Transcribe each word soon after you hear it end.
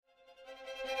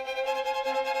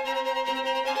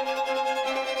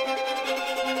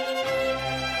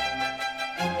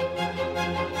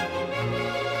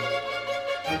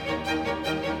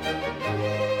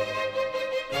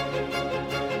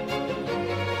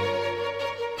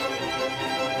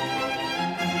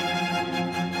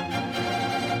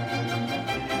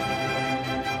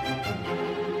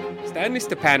Stanley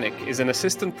Stepanic is an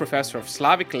assistant professor of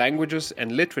Slavic languages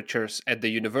and literatures at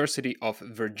the University of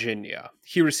Virginia.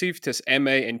 He received his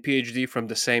MA and PhD from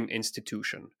the same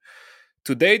institution.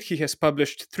 To date, he has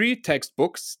published 3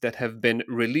 textbooks that have been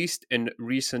released in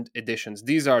recent editions.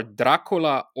 These are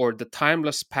Dracula, or The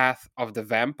Timeless Path of the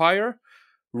Vampire,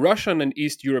 Russian and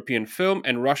East European Film,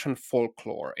 and Russian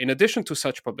Folklore. In addition to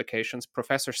such publications,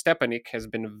 Professor Stepanic has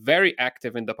been very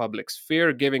active in the public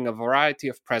sphere, giving a variety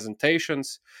of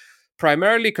presentations,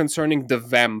 primarily concerning the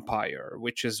vampire,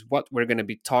 which is what we're going to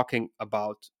be talking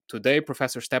about today.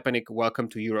 Professor Stepanic, welcome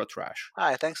to Eurotrash.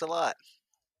 Hi, thanks a lot.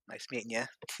 Nice meeting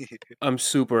you. I'm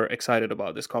super excited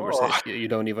about this conversation. Oh. You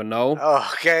don't even know.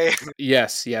 Oh, okay.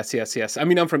 Yes. I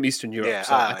mean, I'm from Eastern Europe, Yeah,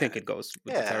 so I think it goes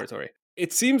with the yeah. territory.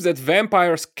 It seems that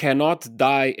vampires cannot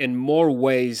die in more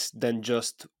ways than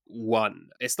just one.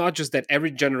 It's not just that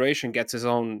every generation gets its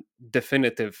own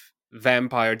definitive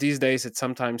vampire. These days, it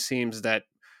sometimes seems that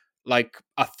like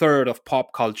a third of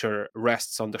pop culture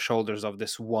rests on the shoulders of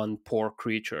this one poor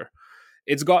creature.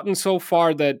 It's gotten so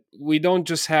far that we don't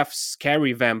just have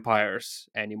scary vampires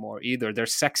anymore either.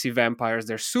 There's sexy vampires,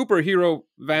 there's superhero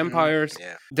vampires,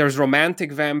 There's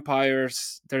romantic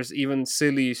vampires, there's even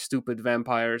silly, stupid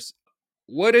vampires.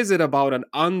 What is it about an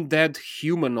undead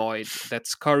humanoid that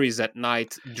scurries at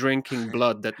night drinking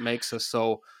blood that makes us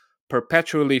so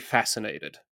perpetually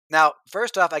fascinated? Now,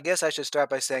 first off, I guess I should start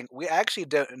by saying we actually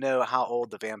don't know how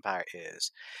old the vampire is.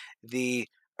 The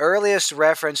earliest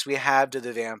reference we have to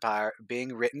the vampire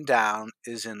being written down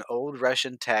is an old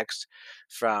Russian text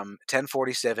from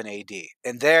 1047 AD.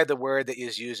 And there the word that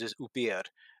is used is upir,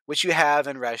 which you have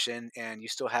in Russian and you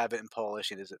still have it in Polish.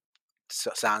 It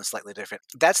sounds slightly different.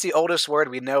 That's the oldest word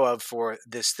we know of for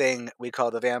this thing we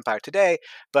call the vampire today,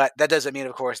 but that doesn't mean,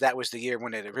 of course, that was the year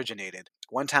when it originated.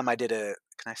 One time I did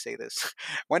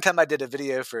One time I did a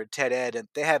video for TED Ed, and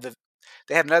they have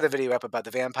another video up about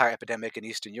the vampire epidemic in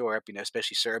Eastern Europe,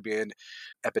 especially Serbian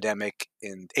epidemic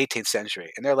in 18th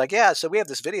century. And they're like, yeah, so we have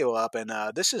this video up, and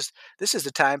this is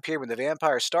the time period when the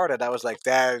vampire started. I was like,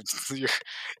 that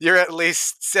you're at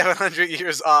least 700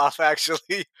 years off,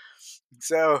 actually.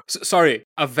 Sorry,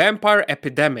 a vampire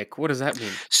epidemic. What does that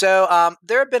mean? So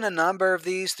there have been a number of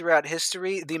these throughout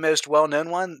history. The most well-known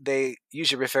one, they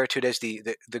usually refer to it as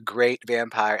the Great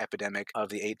Vampire Epidemic of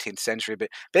the 18th century. But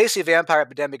basically, vampire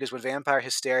epidemic is when vampire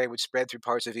hysteria would spread through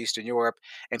parts of Eastern Europe,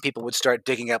 and people would start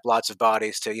digging up lots of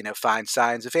bodies to, find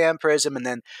signs of vampirism, and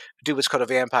then do what's called a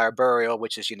vampire burial,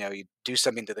 which is, you do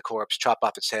something to the corpse, chop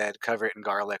off its head, cover it in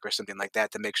garlic or something like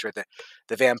that to make sure that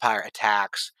the vampire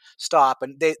attacks stop.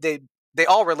 And they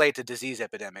all relate to disease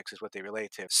epidemics is what they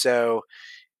relate to. So,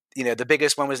 the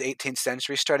biggest one was 18th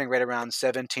century, starting right around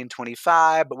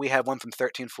 1725, but we have one from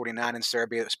 1349 in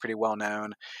Serbia that was pretty well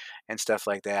known and stuff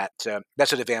like that. So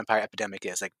that's what a vampire epidemic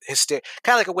is, like kind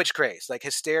of like a witch craze, like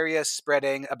hysteria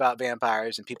spreading about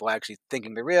vampires and people actually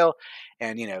thinking they're real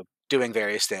and, doing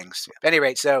various things. At any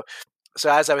rate, so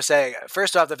as I was saying,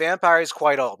 first off, the vampire is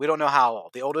quite old. We don't know how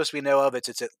old. The oldest we know of,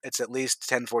 it's at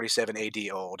least 1047 AD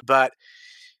old. But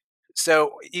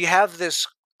so you have this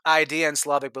idea in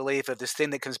Slavic belief of this thing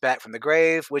that comes back from the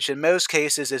grave, which in most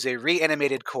cases is a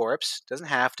reanimated corpse. Doesn't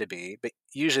have to be, but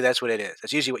usually that's what it is.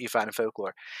 That's usually what you find in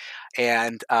folklore.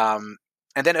 And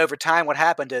then over time, what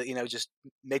happened to just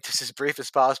make this as brief as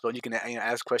possible, and you can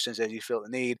ask questions as you feel the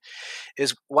need,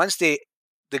 is once the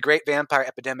Great Vampire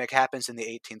Epidemic happens in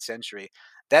the 18th century,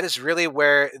 that is really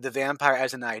where the vampire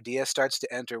as an idea starts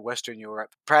to enter Western Europe,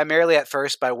 primarily at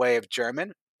first by way of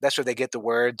German. That's where they get the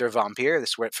word der Vampir. This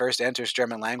is where it first enters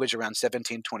German language around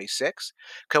 1726,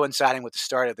 coinciding with the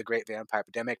start of the Great Vampire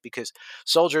Epidemic, because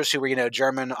soldiers who were,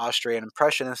 German, Austrian, and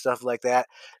Prussian and stuff like that,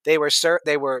 they were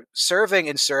serving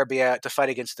in Serbia to fight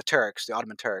against the Turks, the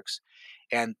Ottoman Turks.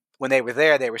 And when they were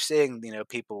there, they were seeing,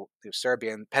 people,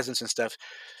 Serbian peasants and stuff,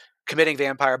 committing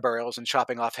vampire burials and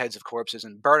chopping off heads of corpses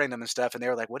and burning them and stuff. And they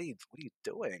were like, what are you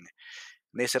doing?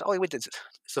 And they said, oh,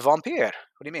 it's a vampire. What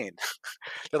do you mean?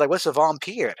 They're like, what's a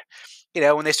vampire?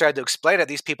 When they started to explain it,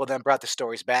 these people then brought the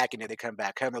stories back. They come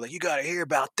back home. They're like, you got to hear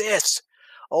about this.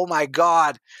 Oh, my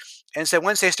God. And so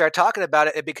once they start talking about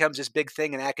it, it becomes this big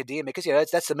thing in academia because,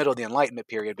 that's the middle of the Enlightenment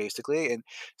period, basically. And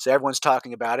so everyone's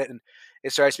talking about it, and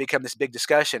it starts to become this big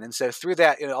discussion. And so through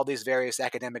that, all these various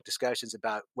academic discussions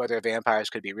about whether vampires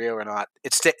could be real or not,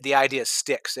 the idea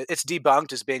sticks. It's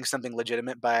debunked as being something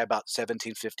legitimate by about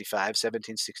 1755,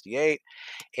 1768.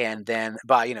 And then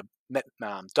by,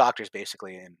 doctors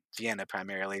basically in Vienna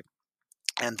primarily.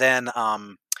 And then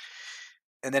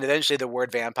eventually the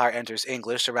word vampire enters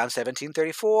English around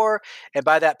 1734. And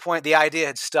by that point, the idea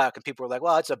had stuck. And people were like,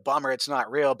 well, it's a bummer. It's not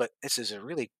real. But this is a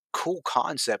really cool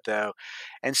concept, though.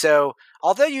 And so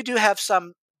although you do have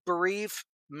some brief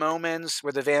moments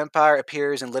where the vampire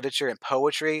appears in literature and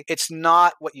poetry. It's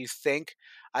not what you think.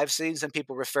 I've seen some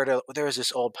people refer to, there was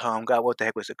this old poem, God, what the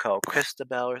heck was it called?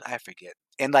 Christabel, or I forget.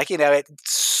 And like, it's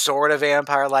sort of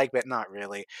vampire-like, but not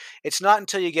really. It's not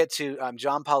until you get to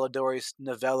John Polidori's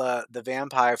novella, The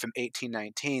Vampire from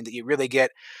 1819, that you really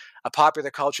get a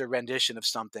popular culture rendition of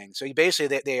something. So you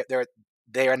basically,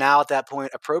 they are now at that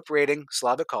point appropriating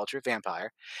Slavic culture,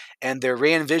 vampire, and they're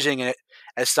re-envisioning it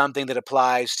as something that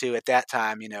applies to, at that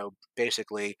time,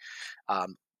 basically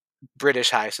um,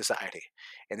 British high society.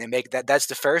 And they make that's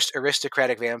the first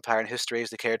aristocratic vampire in history, is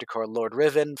the character called Lord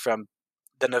Riven from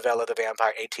the novella The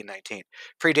Vampire, 1819,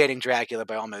 predating Dracula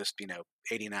by almost,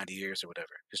 80, 90 years or whatever,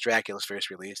 because Dracula was first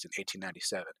released in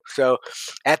 1897. So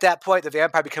at that point, the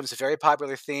vampire becomes a very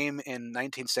popular theme in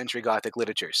 19th century Gothic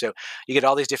literature. So you get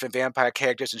all these different vampire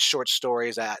characters and short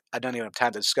stories that I don't even have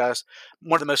time to discuss.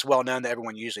 One of the most well-known that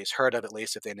everyone usually has heard of, at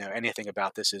least if they know anything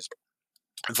about this, is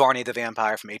Varney the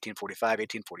Vampire from 1845,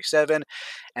 1847.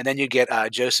 And then you get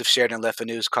Joseph Sheridan Le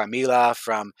Fanu's Carmilla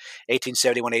from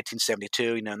 1871,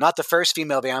 1872. Not the first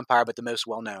female vampire, but the most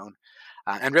well-known.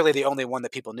 And really the only one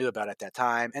that people knew about at that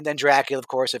time. And then Dracula, of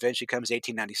course, eventually comes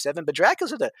 1897. But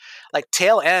Dracula's at the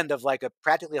tail end of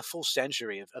practically a full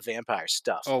century of vampire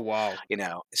stuff. Oh, wow.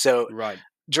 So right.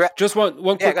 Just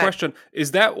one quick question.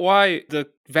 Is that why the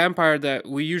vampire that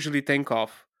we usually think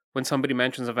of when somebody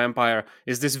mentions a vampire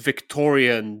is this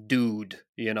Victorian dude,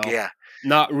 Yeah.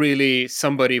 Not really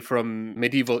somebody from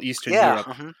medieval Eastern Europe?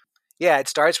 Mm-hmm. Yeah, it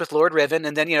starts with Lord Riven,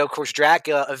 and then, of course,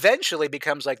 Dracula eventually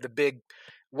becomes like the big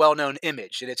well-known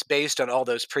image, and it's based on all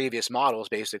those previous models,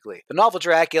 basically. The novel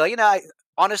Dracula,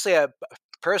 honestly, a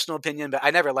personal opinion, but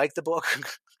I never liked the book.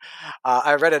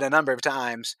 I read it a number of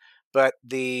times, but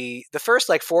the first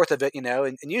fourth of it,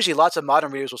 and usually lots of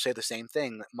modern readers will say the same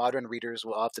thing. Modern readers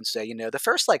will often say, the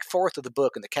first fourth of the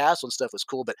book and the castle and stuff was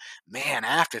cool, but man,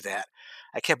 after that,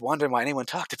 I kept wondering why anyone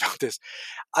talked about this.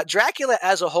 Dracula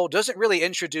as a whole doesn't really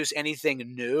introduce anything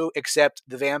new except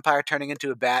the vampire turning into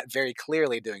a bat, very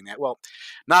clearly doing that. Well,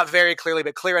 not very clearly,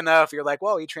 but clear enough. You're like,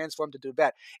 whoa, he transformed into a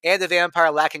bat. And the vampire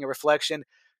lacking a reflection.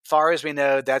 Far as we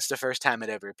know, that's the first time it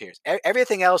ever appears.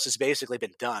 Everything else has basically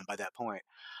been done by that point.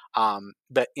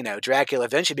 But Dracula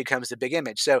eventually becomes the big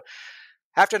image. So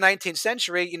after 19th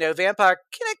century, vampire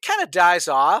kind of dies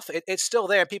off. It's still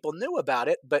there. People knew about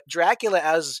it, but Dracula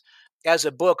as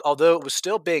a book, although it was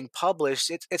still being published,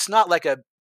 it's not like a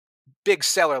big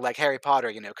seller like Harry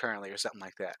Potter, currently, or something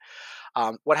like that.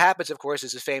 What happens, of course,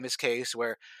 is a famous case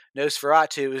where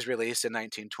Nosferatu is released in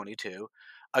 1922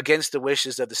 against the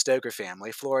wishes of the Stoker family.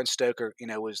 Florence Stoker,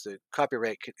 was the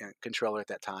copyright controller at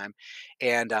that time,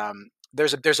 and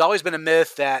there's always been a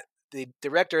myth that the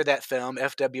director of that film,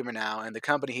 F.W. Murnau, and the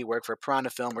company he worked for, Piranha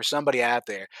Film, or somebody out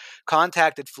there,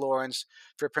 contacted Florence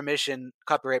for permission,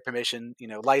 copyright permission,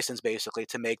 license basically,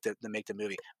 to make the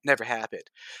movie. Never happened.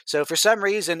 So for some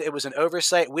reason, it was an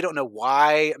oversight. We don't know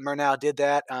why Murnau did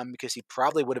that, because he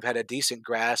probably would have had a decent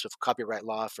grasp of copyright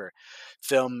law for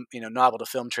film, novel to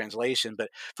film translation.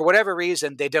 But for whatever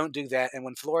reason, they don't do that. And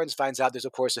when Florence finds out, there's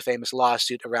of course a famous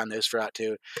lawsuit around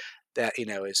Nosferatu that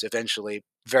is eventually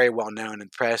very well known in the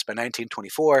press by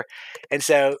 1924, and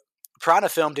so Piranha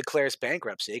Film declares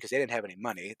bankruptcy because they didn't have any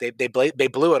money. They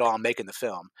blew it all making the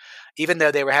film, even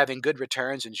though they were having good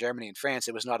returns in Germany and France.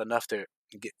 It was not enough to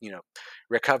get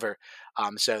recover.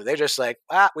 So they're just like,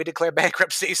 we declare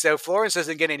bankruptcy. So Florence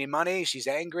doesn't get any money. She's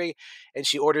angry, and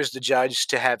she orders the judge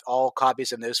to have all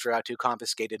copies of Nosferatu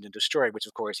confiscated and destroyed, which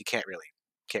of course he can't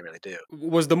really do.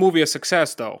 Was the movie a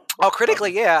success though? Oh,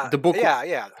 critically, yeah. The book,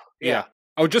 yeah.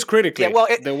 Oh, just critically. Yeah, well,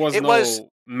 there was no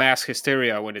mass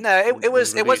hysteria when it. No, it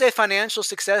was released. a financial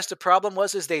success. The problem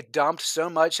was they dumped so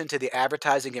much into the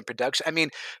advertising and production. I mean,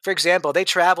 for example, they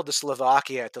traveled to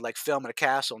Slovakia to film at a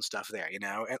castle and stuff there,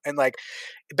 and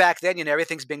back then,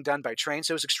 everything's being done by train,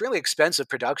 so it was extremely expensive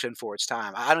production for its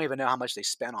time. I don't even know how much they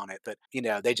spent on it, but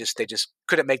they just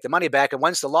couldn't make the money back. And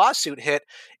once the lawsuit hit,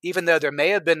 even though there may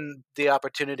have been the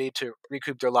opportunity to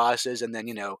recoup their losses and then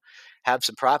have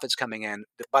some profits coming in,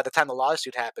 by the time the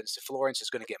lawsuit happens, Florence is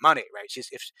going to get money, right?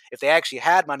 If they actually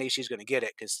had money, she's going to get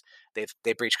it because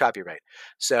they breached copyright.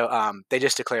 So they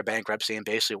just declare bankruptcy and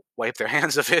basically wipe their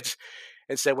hands of it.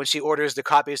 And so when she orders the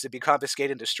copies to be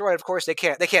confiscated and destroyed, of course they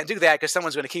can't do that because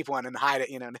someone's going to keep one and hide it,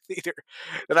 in the theater.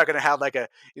 They're not going to have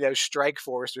a strike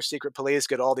force or secret police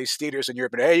get all these theaters in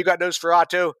Europe and, hey, you got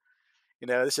Nosferatu.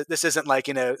 This isn't like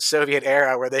Soviet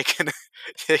era where they could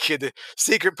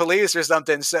secret police or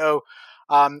something. So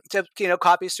So,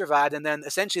 copies survived, and then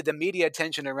essentially the media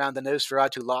attention around the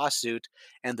Nosferatu lawsuit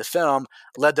and the film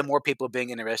led to more people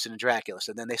being interested in Dracula.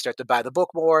 So then they start to buy the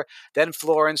book more. Then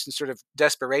Florence, in sort of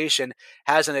desperation,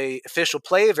 has an official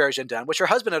play version done, which her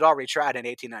husband had already tried in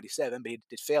 1897, but he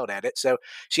failed at it. So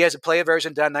she has a play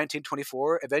version done in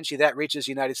 1924. Eventually that reaches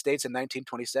the United States in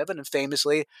 1927, and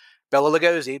famously, Bela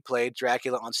Lugosi played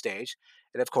Dracula on stage.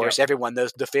 And of course, everyone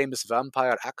knows the famous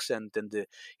vampire accent and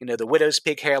the widow's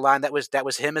peak hairline. That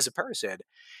was him as a person.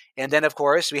 And then, of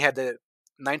course, we had the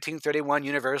 1931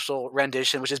 Universal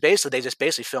rendition, which is basically they just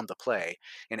basically filmed the play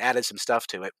and added some stuff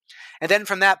to it. And then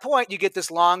from that point, you get this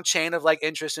long chain of like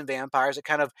interest in vampires that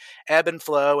kind of ebb and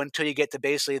flow until you get to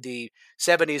basically the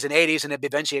 70s and 80s, and it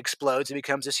eventually explodes and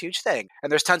becomes this huge thing. And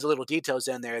there's tons of little details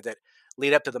in there that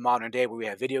lead up to the modern day where we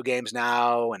have video games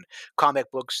now and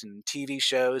comic books and TV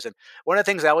shows. And one of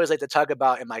the things I always like to talk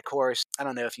about in my course, I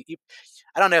don't know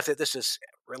if this is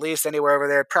released anywhere over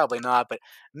there, probably not, but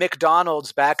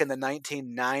McDonald's back in the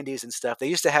 1990s and stuff, they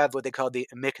used to have what they called the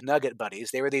McNugget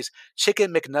Buddies. They were these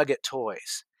chicken McNugget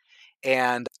toys.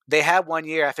 And they had one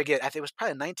year, I think it was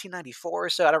probably 1994 or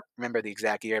so. I don't remember the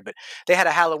exact year, but they had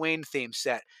a Halloween theme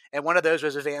set. And one of those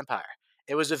was a vampire.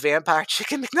 It was a vampire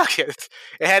chicken McNugget.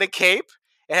 It had a cape.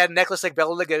 It had a necklace like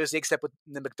Bela Lugosi, except with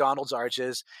the McDonald's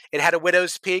arches. It had a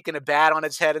widow's peak and a bat on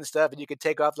its head and stuff, and you could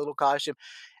take off the little costume.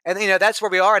 And that's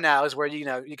where we are now, is where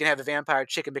you can have a vampire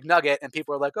chicken McNugget, and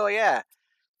people are like, "Oh yeah,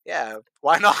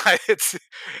 why not?" It's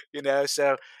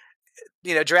so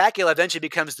Dracula eventually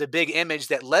becomes the big image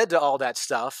that led to all that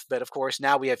stuff. But of course,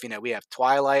 now we have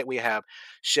Twilight, we have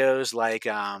shows like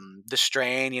The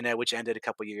Strain, which ended a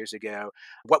couple years ago.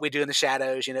 What We Do in the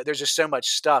Shadows, there's just so much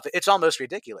stuff. It's almost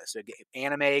ridiculous.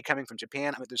 Anime coming from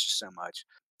Japan. I mean, there's just so much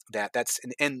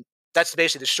and that's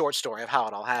basically the short story of how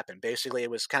it all happened. Basically,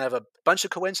 it was kind of a bunch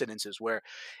of coincidences where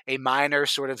a minor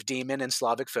sort of demon in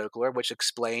Slavic folklore, which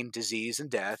explained disease and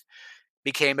death,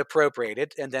 became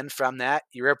appropriated, and then from that,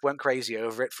 Europe went crazy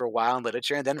over it for a while in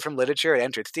literature, and then from literature, it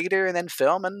entered theater, and then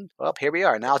film, and well, here we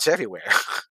are. Now it's everywhere.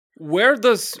 Where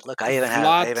does Look, I even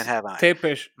Vlad have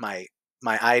Tepes? my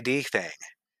ID thing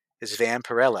is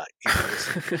Vampirella.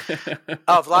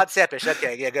 Oh, Vlad Tepes.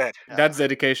 Okay, yeah, good. That's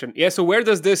dedication. Yeah. So where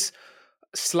does this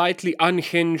slightly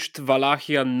unhinged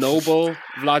Wallachian noble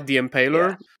Vlad the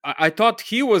Impaler? I thought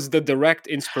he was the direct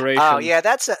inspiration. Oh yeah,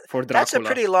 that's for Dracula. That's a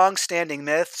pretty long-standing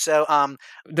myth. So,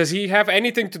 does he have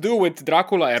anything to do with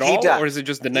Dracula at all, or is it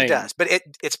just the name? He does, but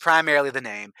it's primarily the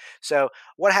name. So,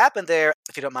 what happened there?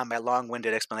 If you don't mind my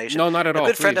long-winded explanation, no, not at all. A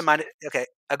good friend of mine. Okay,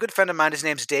 a good friend of mine. His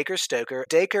name's Dacre Stoker.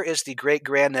 Dacre is the great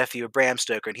grandnephew of Bram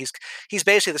Stoker, and he's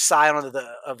basically the scion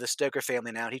of the Stoker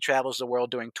family now. He travels the world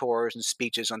doing tours and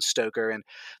speeches on Stoker and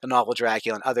the novel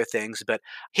Dracula and other things. But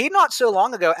he not so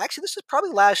long ago, actually, this is probably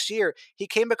last year, he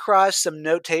came across some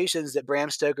notations that Bram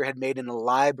Stoker had made in a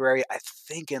library, I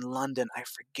think in London, I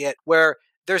forget, where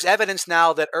there's evidence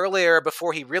now that earlier,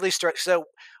 before he really started, so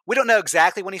we don't know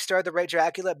exactly when he started to write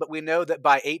Dracula, but we know that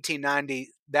by 1890,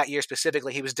 that year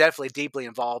specifically, he was definitely deeply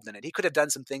involved in it. He could have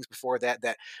done some things before that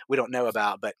we don't know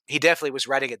about, but he definitely was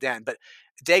writing it then. But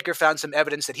Dacre found some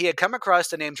evidence that he had come across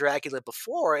the name Dracula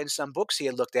before in some books he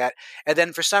had looked at, and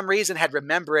then for some reason had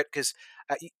remembered it, because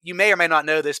you may or may not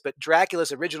know this, but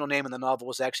Dracula's original name in the novel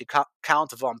was actually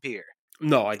Count Vampire.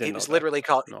 No, I didn't. He was literally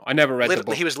called. No, I never read the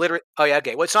book. He was literally. Oh yeah,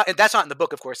 okay. Well, it's not. That's not in the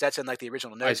book, of course. That's in like the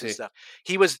original notes and stuff.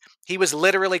 He was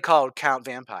literally called Count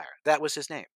Vampire. That was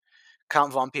his name,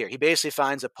 Count Vampire. He basically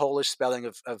finds a Polish spelling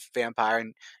of vampire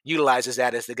and utilizes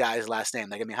that as the guy's last name.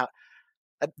 Like, I mean, how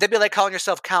that'd be like calling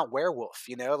yourself Count Werewolf.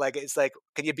 Like, it's like,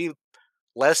 can you be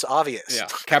less obvious? Yeah,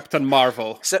 Captain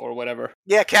Marvel or whatever.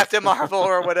 Yeah, Captain Marvel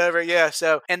or whatever. Yeah.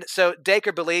 So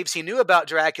Dacre believes he knew about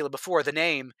Dracula before the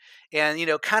name, and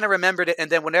kind of remembered it.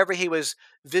 And then whenever he was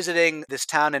visiting this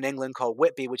town in England called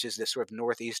Whitby, which is this sort of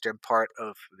northeastern part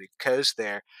of the coast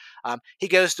there, he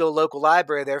goes to a local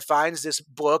library there, finds this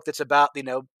book that's about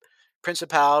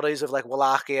principalities of like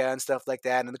Wallachia and stuff like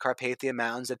that, and the Carpathian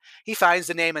Mountains, and he finds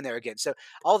the name in there again. So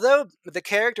although the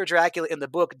character Dracula in the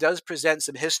book does present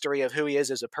some history of who he is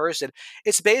as a person,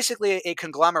 it's basically a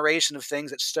conglomeration of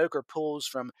things that Stoker pulls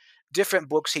from different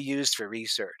books he used for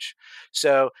research.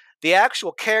 So the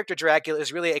actual character Dracula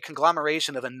is really a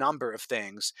conglomeration of a number of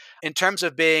things. In terms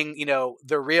of being,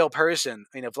 the real person,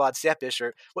 Vlad Tepes,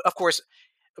 or of course,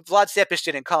 Vlad Tepes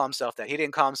didn't call himself that. He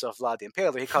didn't call himself Vlad the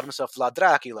Impaler. He called himself Vlad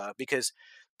Dracula, because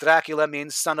Dracula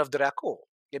means son of Dracul.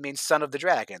 It means son of the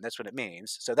dragon. That's what it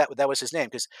means. So that was his name,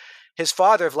 because his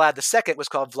father, Vlad II, was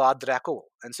called Vlad Dracul.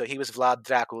 And so he was Vlad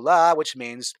Dracula, which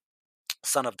means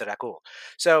son of Dracul.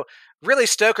 So really,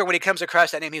 Stoker, when he comes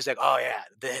across that name, he's like, oh yeah,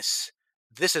 this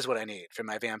this is what I need for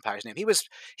my vampire's name. He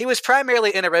was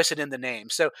primarily interested in the name.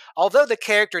 So although the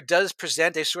character does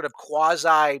present a sort of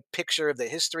quasi picture of the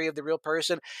history of the real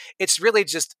person, it's really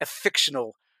just a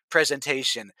fictional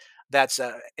presentation that's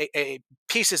a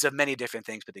pieces of many different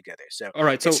things put together. So All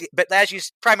right, so but as you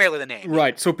primarily the name, yeah.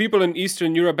 right, so people in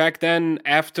Eastern Europe back then,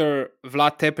 after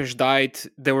Vlad Tepes died,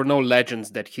 there were no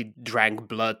legends that he drank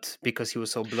blood because he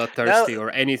was so No, bloodthirsty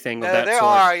or anything of no, that there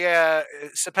sort. are, yeah.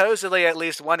 Supposedly, at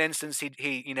least one instance,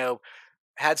 he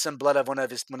had some blood of one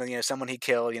of someone he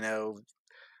killed,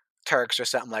 Turks or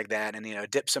something like that,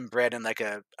 and dip some bread in like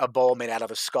a bowl made out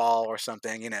of a skull or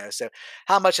something. So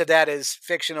how much of that is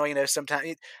fictional?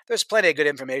 Sometimes there's plenty of good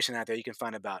information out there you can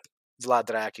find about Vlad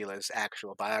Dracula's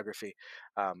actual biography.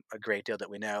 A great deal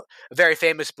that we know. A very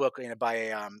famous book, by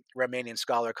a Romanian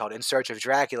scholar called "In Search of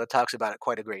Dracula" talks about it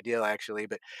quite a great deal, actually.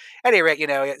 But at any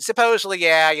rate, supposedly,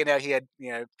 yeah, he had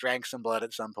drank some blood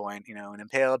at some point, and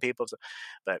impaled people.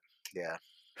 But yeah.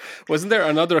 Wasn't there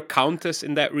another countess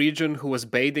in that region who was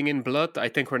bathing in blood? I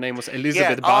think her name was Yeah.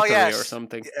 Elizabeth Oh, Bathory or yes.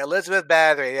 something. Elizabeth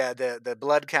Bathory. Yeah. The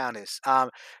Blood Countess.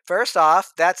 First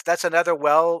off, that's another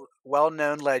well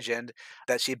known legend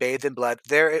that she bathed in blood.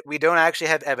 We don't actually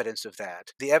have evidence of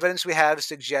that. The evidence we have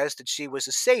suggests that she was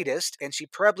a sadist and she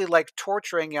probably liked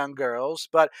torturing young girls.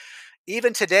 But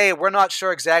even today, we're not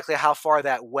sure exactly how far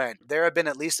that went. There have been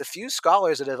at least a few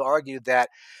scholars that have argued that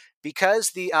because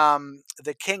the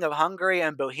king of Hungary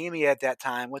and Bohemia at that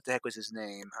time, what the heck was his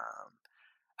name?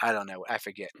 I don't know. I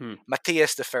forget. Hmm.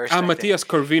 Matthias the First, I think. Matthias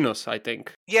Corvinus, I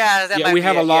think. Yeah, that Yeah, might we be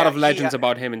have a it. lot Yeah, of legends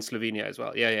about him in Slovenia as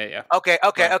well. Yeah. Okay,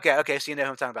 Right. okay. So you know who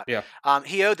I'm talking about. Yeah.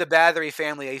 He owed the Bathory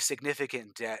family a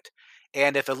significant debt.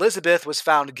 And if Elizabeth was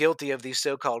found guilty of these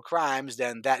so-called crimes,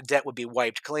 then that debt would be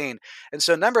wiped clean. And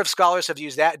so a number of scholars have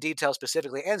used that detail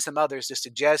specifically, and some others, to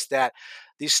suggest that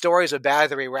these stories of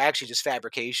Bathory were actually just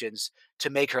fabrications to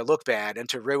make her look bad and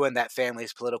to ruin that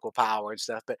family's political power and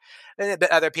stuff. But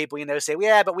other people, say, well,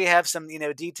 yeah, but we have some,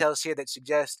 details here that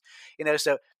suggest,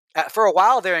 so for a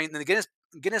while there in the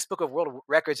Guinness Book of World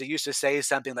Records, it used to say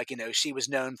something like, she was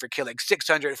known for killing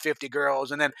 650 girls.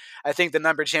 And then I think the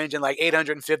number changed in like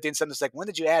 850 and something. It's like, when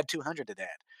did you add 200 to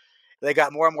that? They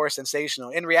got more and more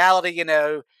sensational. In reality,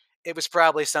 it was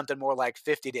probably something more like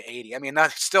 50 to 80. I mean,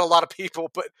 not still a lot of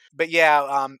people, but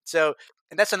yeah.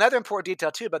 And that's another important detail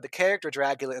too about the character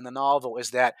Dracula in the novel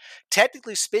is that,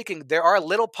 technically speaking, there are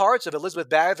little parts of Elizabeth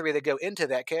Bathory that go into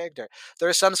that character. There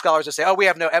are some scholars that say, "Oh, we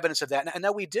have no evidence of that," and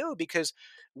no, we do, because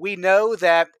we know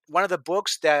that one of the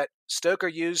books that Stoker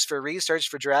used for research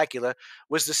for Dracula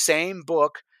was the same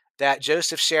book that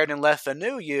Joseph Sheridan Le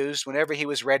Fanu used whenever he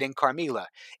was writing Carmilla.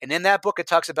 And in that book, it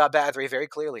talks about Bathory very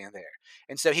clearly in there.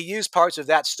 And so he used parts of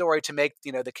that story to make,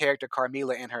 the character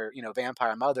Carmilla and her,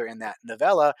 vampire mother in that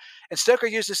novella. And Stoker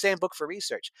used the same book for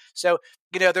research. So,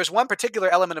 there's one particular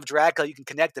element of Dracula you can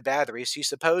connect to Bathory. She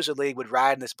supposedly would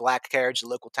ride in this black carriage to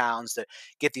local towns to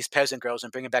get these peasant girls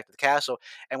and bring them back to the castle.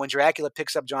 And when Dracula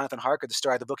picks up Jonathan Harker, the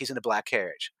star of the book, he's in a black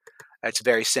carriage. That's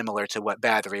very similar to what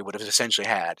Bathory would have essentially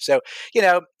had. So,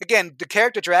 again, the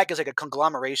character Dracula is like a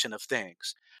conglomeration of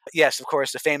things. Yes, of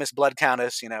course, the famous Blood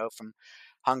Countess, from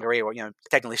Hungary, or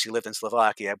technically she lived in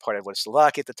Slovakia, part of what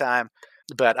Slovakia at the time.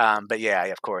 But yeah,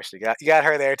 of course, you got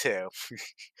her there too.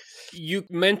 You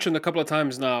mentioned a couple of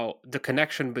times now the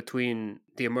connection between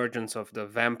the emergence of the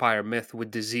vampire myth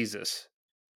with diseases.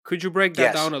 Could you break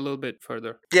that Yes. down a little bit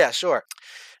further? Yeah, sure.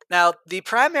 Now, the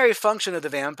primary function of the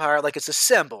vampire, like, it's a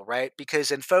symbol, right?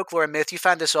 Because in folklore and myth, you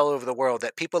find this all over the world,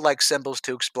 that people like symbols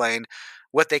to explain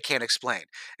what they can't explain.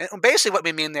 And basically what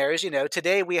we mean there is,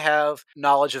 today we have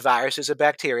knowledge of viruses and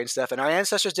bacteria and stuff, and our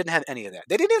ancestors didn't have any of that.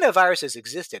 They didn't even know viruses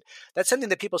existed. That's something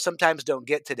that people sometimes don't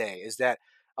get today, is that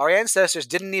our ancestors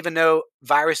didn't even know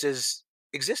viruses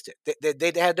existed.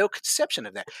 They had no conception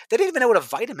of that. They didn't even know what a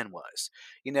vitamin was.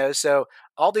 So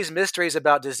all these mysteries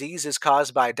about diseases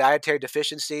caused by dietary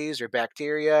deficiencies or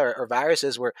bacteria or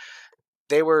viruses were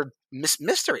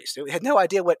mysteries. They had no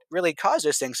idea what really caused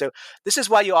those things. So this is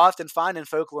why you often find in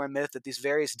folklore and myth that these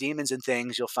various demons and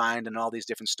things you'll find in all these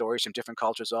different stories from different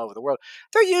cultures all over the world,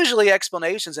 they're usually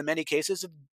explanations in many cases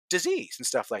of disease and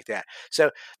stuff like that.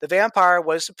 So the vampire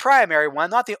was the primary one,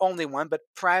 not the only one, but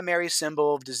primary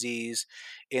symbol of disease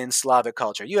in Slavic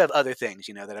culture. You have other things,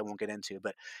 that I won't get into,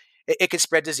 but it could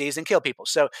spread disease and kill people.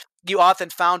 So you often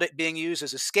found it being used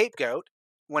as a scapegoat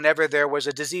whenever there was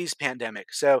a disease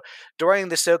pandemic. So during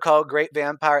the so-called Great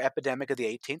Vampire Epidemic of the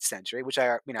 18th century, which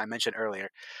I mentioned earlier,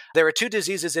 there were two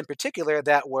diseases in particular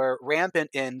that were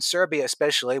rampant in Serbia,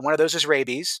 especially. One of those is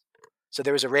rabies, So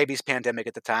there was a rabies pandemic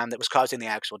at the time that was causing the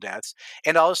actual deaths,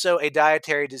 and also a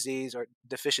dietary disease or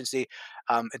deficiency,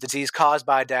 a disease caused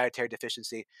by a dietary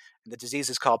deficiency. The disease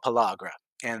is called pellagra,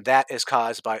 and that is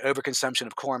caused by overconsumption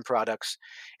of corn products,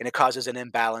 and it causes an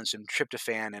imbalance in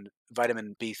tryptophan and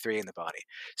vitamin B3 in the body.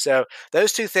 So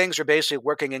those two things were basically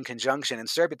working in conjunction in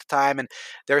Serbia at the time, and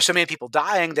there were so many people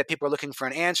dying that people were looking for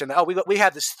an answer. And we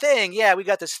have this thing, yeah, we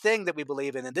got this thing that we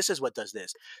believe in, and this is what does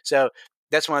this. So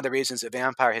that's one of the reasons that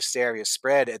vampire hysteria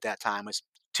spread at that time was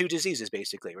two diseases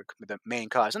basically were the main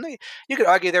cause. And you could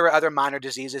argue there were other minor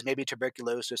diseases, maybe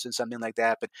tuberculosis and something like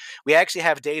that, but we actually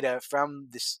have data from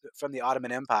the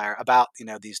Ottoman Empire about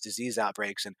these disease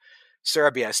outbreaks in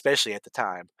Serbia, especially at the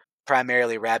time.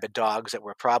 Primarily rabid dogs that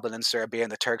were prevalent in Serbia,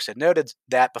 and the Turks had noted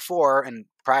that before in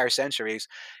prior centuries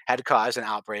had caused an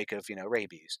outbreak of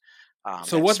rabies.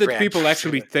 So That what did spread people through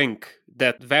actually think?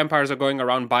 That vampires are going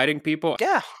around biting people?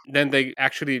 Yeah. Then they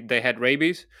had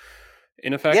rabies,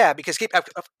 in effect? Yeah,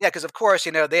 because of course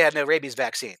they had no rabies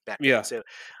vaccine back then. Yeah. So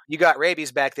you got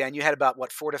rabies back then. You had about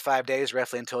 4 to 5 days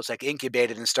roughly until it's like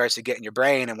incubated and starts to get in your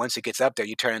brain. And once it gets up there,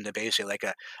 you turn into basically like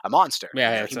a monster.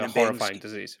 Yeah, it's a Human horrifying beings.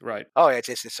 disease, right? Oh,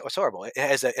 it's horrible. It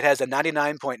has a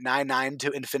 99.99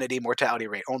 to infinity mortality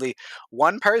rate. Only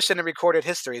one person in recorded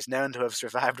history is known to have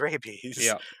survived rabies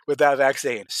Yeah. without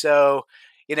vaccine. So,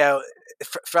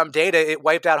 from data, it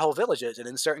wiped out whole villages, and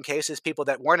in certain cases, people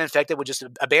that weren't infected would just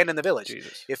abandon the village.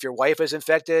 Jesus. If your wife was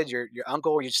infected, your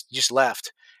uncle, you just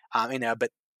left. But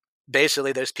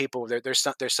basically, those people there's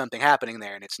something happening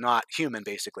there, and it's not human.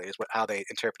 Basically, is how they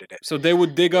interpreted it. So they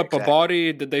would dig up exactly. a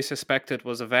body that they suspected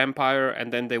was a vampire,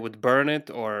 and then they would burn it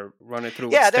or run it through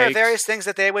with Yeah, stakes. there are various things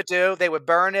that they would do. They would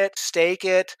burn it, stake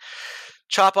it,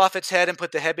 chop off its head and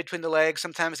put the head between the legs.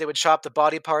 Sometimes they would chop the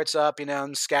body parts up,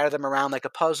 and scatter them around like a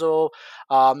puzzle.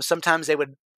 Sometimes they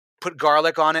would put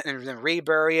garlic on it and then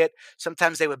rebury it.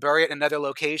 Sometimes they would bury it in another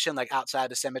location, like outside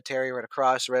the cemetery or at a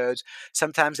crossroads.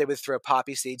 Sometimes they would throw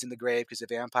poppy seeds in the grave because the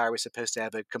vampire was supposed to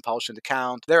have a compulsion to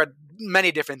count. There are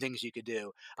many different things you could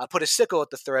do. Put a sickle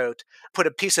at the throat, put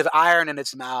a piece of iron in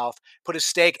its mouth, put a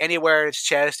stake anywhere in its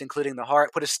chest, including the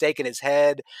heart, put a stake in its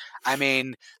head. I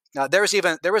mean, there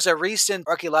was a recent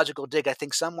archaeological dig, I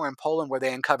think somewhere in Poland, where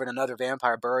they uncovered another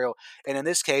vampire burial. And in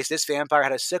this case, this vampire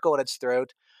had a sickle at its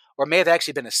throat, or may have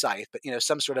actually been a scythe, but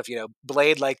some sort of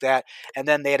blade like that. And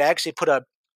then they had actually put a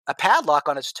padlock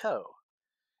on its toe.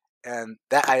 And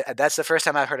that's the first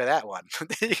time I've heard of that one.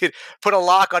 You could put a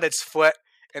lock on its foot,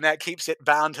 and that keeps it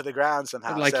bound to the ground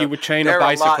somehow. Like so you would chain a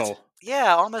bicycle.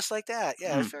 Yeah, almost like that.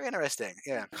 Yeah, it's very interesting.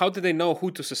 Yeah. How do they know who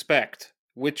to suspect?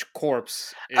 Which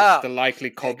corpse is the likely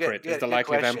culprit, is the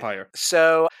likely question. vampire?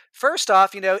 So, first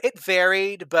off, it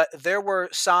varied, but there were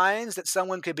signs that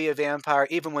someone could be a vampire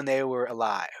even when they were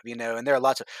alive, and there are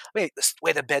lots of, wait, the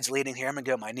way the bed's leaning here, I'm going to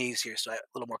go on my knees here so I'm a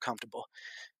little more comfortable.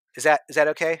 Is that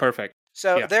okay? Perfect.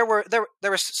 So yeah. there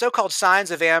were so-called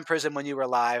signs of vampirism when you were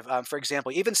alive. For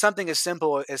example, even something as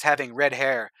simple as having red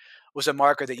hair was a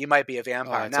marker that you might be a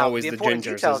vampire. It's now, always the the important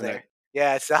gingers, detail isn't there. it?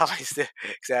 Yeah, it's always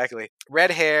exactly.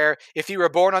 Red hair. If you were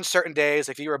born on certain days,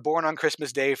 if you were born on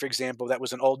Christmas Day, for example, that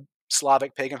was an old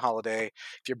Slavic pagan holiday.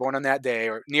 If you're born on that day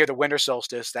or near the winter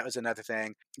solstice, that was another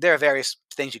thing. There are various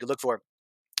things you could look for.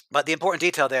 But the important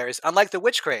detail there is, unlike the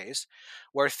witch craze,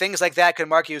 where things like that can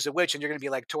mark you as a witch and you're going to be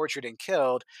like tortured and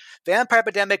killed, vampire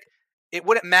epidemic, it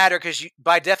wouldn't matter because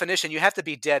by definition, you have to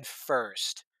be dead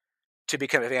first to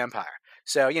become a vampire.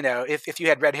 So, if you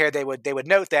had red hair, they would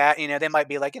note that, they might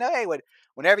be like, hey,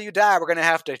 whenever you die, we're going to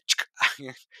have to,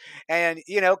 and,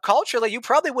 culturally, you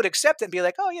probably would accept it and be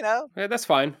like, oh, yeah, that's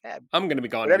fine. Yeah, I'm going to be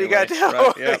gone whatever anyway. You got to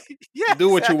do. Right? Yeah. Yeah, do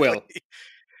what you will.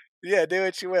 Yeah, do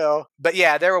what you will. But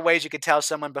yeah, there were ways you could tell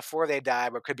someone before they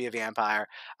died what could be a vampire.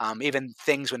 Even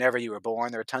things whenever you were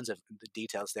born. There are tons of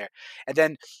details there. And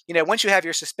then, once you have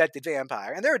your suspected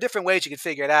vampire, and there are different ways you could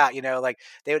figure it out. Like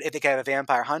if they could have a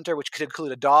vampire hunter, which could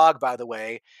include a dog, by the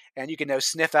way, and you can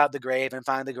sniff out the grave and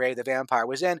find the grave the vampire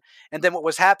was in. And then what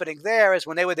was happening there is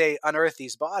when they unearth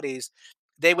these bodies,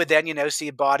 they would then,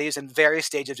 see bodies in various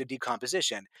stages of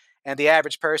decomposition. And the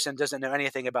average person doesn't know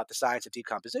anything about the science of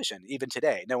decomposition, even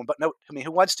today.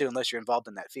 Who wants to unless you're involved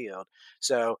in that field?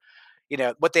 So,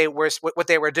 what they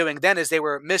were doing then is they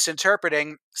were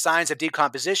misinterpreting signs of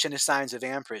decomposition as signs of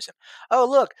vampirism. Oh,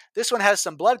 look, this one has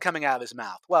some blood coming out of his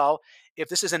mouth. Well, if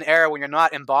this is an era when you're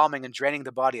not embalming and draining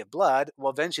the body of blood,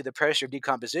 well, eventually the pressure of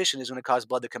decomposition is going to cause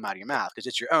blood to come out of your mouth because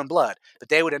it's your own blood. But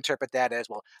they would interpret that as,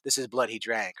 well, this is blood he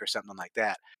drank or something like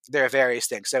that. There are various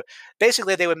things. So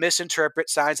basically, they would misinterpret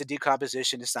signs of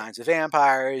decomposition as signs of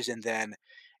vampires, and then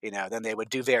then they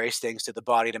would do various things to the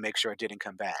body to make sure it didn't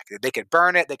come back. They could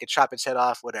burn it, they could chop its head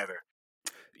off, whatever.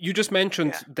 You just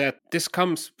mentioned that this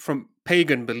comes from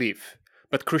pagan belief,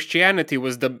 but Christianity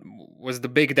was the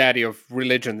big daddy of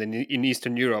religion in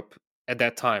Eastern Europe at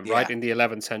that time, right? Yeah. In the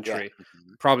 11th Yeah. century,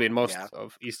 Mhm. probably in most Yeah.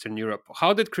 of Eastern Europe.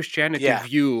 How did Christianity Yeah.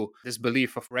 view this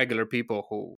belief of regular people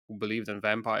who believed in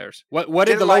vampires? What did the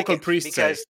Didn't like local it priest say?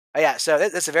 because yeah, so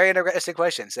that's a very interesting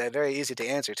question. So very easy to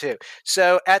answer too.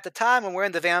 So at the time when we're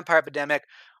in the vampire epidemic,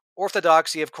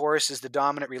 Orthodoxy, of course, is the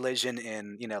dominant religion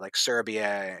in like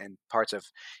Serbia and parts of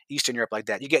Eastern Europe like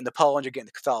that. You get into Poland, you're getting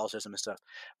the Catholicism and stuff.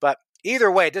 But either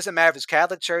way, it doesn't matter if it's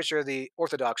Catholic Church or the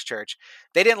Orthodox Church.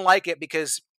 They didn't like it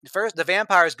because first the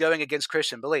vampire is going against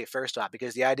Christian belief. First off,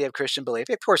 because the idea of Christian belief,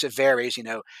 of course, it varies,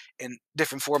 in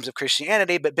different forms of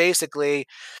Christianity, but basically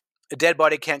a dead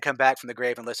body can't come back from the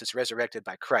grave unless it's resurrected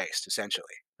by Christ, essentially,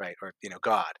 right? Or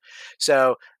God.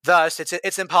 So, thus,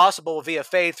 it's impossible via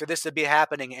faith for this to be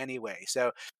happening anyway.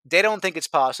 So they don't think it's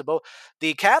possible.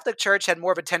 The Catholic Church had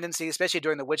more of a tendency, especially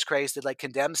during the witch craze, to like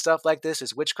condemn stuff like this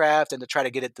as witchcraft and to try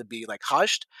to get it to be like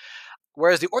hushed.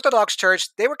 Whereas the Orthodox Church,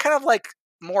 they were kind of like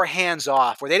more hands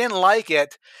off, where they didn't like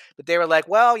it, but they were like,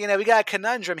 well, we got a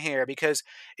conundrum here because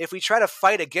if we try to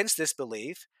fight against this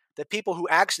belief, the people who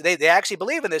actually they actually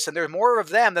believe in this, and there's more of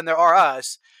them than there are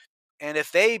us. And if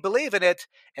they believe in it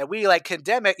and we like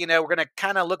condemn it, we're going to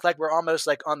kind of look like we're almost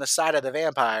like on the side of the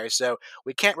vampires. So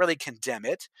we can't really condemn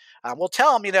it. We'll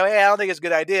tell them, hey, I don't think it's a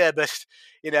good idea, but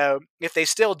if they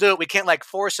still do it, we can't like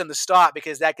force them to stop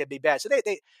because that could be bad. So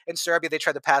they in Serbia they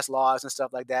tried to pass laws and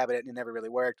stuff like that, but it never really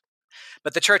worked.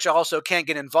 But the church also can't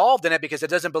get involved in it because it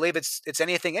doesn't believe it's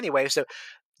anything anyway. So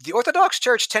the Orthodox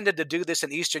Church tended to do this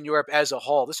in Eastern Europe as a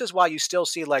whole. This is why you still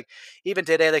see, like, even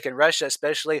today, like in Russia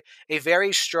especially, a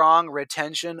very strong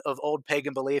retention of old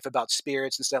pagan belief about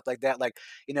spirits and stuff like that. Like,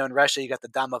 in Russia, you got the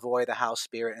Domovoy, the house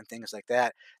spirit, and things like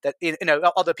that. That,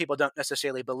 other people don't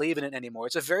necessarily believe in it anymore.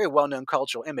 It's a very well-known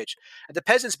cultural image. And the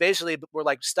peasants basically were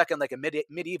like stuck in like a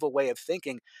medieval way of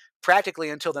thinking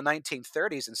practically until the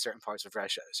 1930s in certain parts of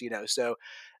Russia. So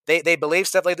they believe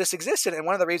stuff like this existed. And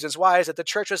one of the reasons why is that the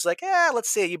church was like, let's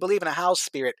see, you believe in a house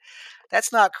spirit.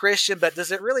 That's not Christian, but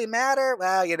does it really matter?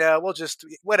 Well, we'll just,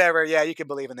 whatever. Yeah, you can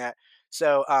believe in that.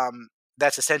 So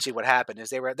that's essentially what happened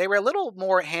is they were a little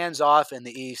more hands off in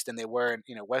the East than they were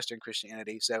in, Western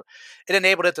Christianity. So it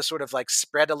enabled it to sort of like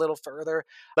spread a little further.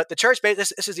 But the church,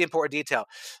 this is the important detail.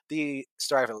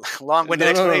 Sorry for a long-winded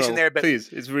explanation No. there, but Please,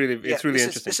 it's yeah, really this is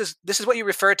interesting. this is this is what you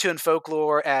refer to in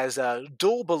folklore as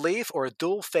dual belief or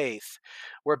dual faith,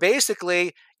 where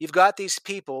basically you've got these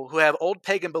people who have old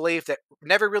pagan belief that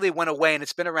never really went away, and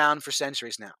it's been around for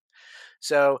centuries now.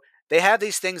 So they have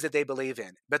these things that they believe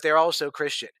in, but they're also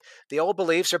Christian. The old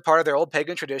beliefs are part of their old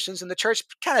pagan traditions, and the church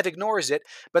kind of ignores it,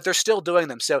 but they're still doing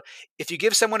them. So if you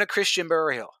give someone a Christian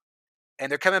burial,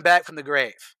 and they're coming back from the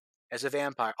grave as a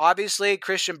vampire. Obviously,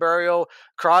 Christian burial,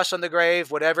 cross on the grave,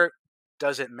 whatever,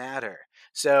 doesn't matter.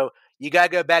 So you got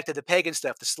to go back to the pagan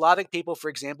stuff. The Slavic people, for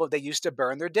example, they used to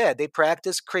burn their dead. They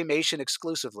practiced cremation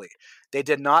exclusively. They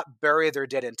did not bury their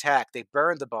dead intact. They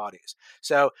burned the bodies.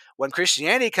 So when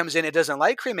Christianity comes in, it doesn't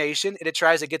like cremation and it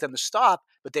tries to get them to stop.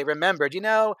 But they remembered,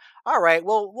 all right,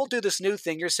 well, we'll do this new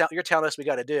thing you're telling us we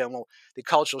got to do. And the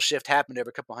cultural shift happened over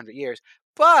a couple hundred years.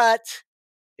 But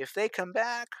if they come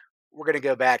back, we're going to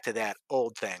go back to that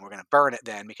old thing. We're going to burn it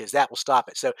then because that will stop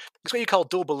it. So it's what you call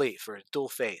dual belief or dual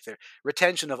faith or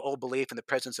retention of old belief in the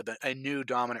presence of a new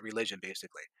dominant religion,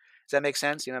 basically. Does that make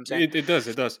sense? You know what I'm saying? It does,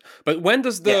 it does. But when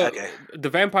does Yeah, okay. the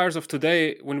vampires of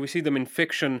today, when we see them in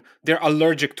fiction, they're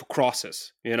allergic to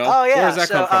crosses? Oh, Where does yeah. that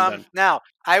come So from then? now,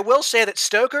 I will say that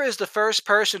Stoker is the first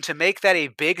person to make that a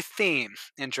big theme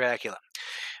in Dracula.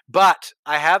 But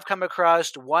I have come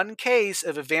across one case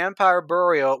of a vampire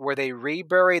burial where they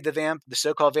reburied the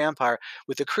so-called vampire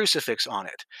with a crucifix on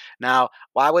it. Now,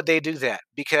 why would they do that?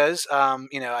 Because,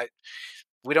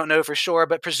 we don't know for sure,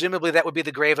 but presumably that would be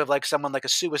the grave of like someone like a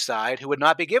suicide who would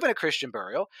not be given a Christian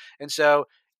burial, and so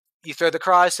you throw the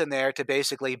cross in there to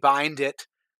basically bind it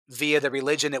via the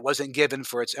religion it wasn't given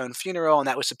for its own funeral, and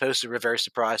that was supposed to reverse the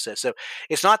process. So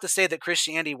it's not to say that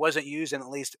Christianity wasn't used in at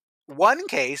least one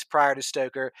case prior to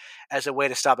Stoker as a way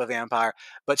to stop a vampire,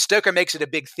 but Stoker makes it a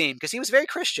big theme because he was very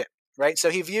Christian, right? So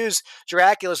he views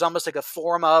Dracula as almost like a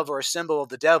form of or a symbol of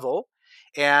the devil,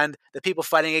 and the people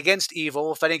fighting against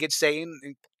evil, fighting against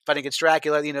Satan, fighting against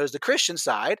Dracula, is the Christian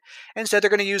side. And so they're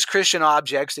going to use Christian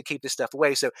objects to keep this stuff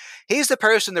away. So he's the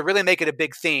person to really make it a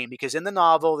big theme because in the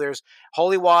novel there's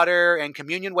holy water and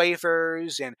communion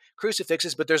wafers and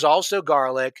crucifixes, but there's also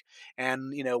garlic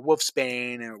and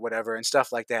wolfsbane or whatever and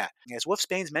stuff like that. Yes,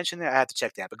 wolfsbane's mentioned there. I have to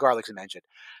check that, but garlic's mentioned.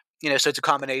 So it's a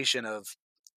combination of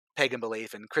pagan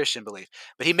belief and Christian belief.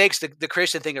 But he makes the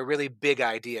Christian thing a really big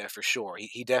idea for sure.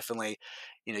 He definitely,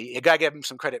 you got to give him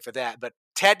some credit for that. But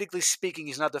technically speaking,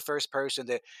 he's not the first person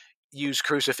to use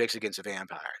crucifix against a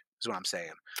vampire, is what I'm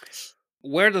saying.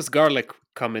 Where does garlic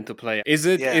come into play? Is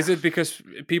it Yeah. because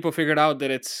people figured out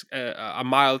that it's a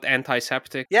mild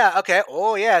antiseptic? Yeah, okay.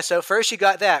 Oh, yeah. So first you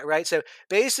got that, right? So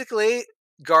basically,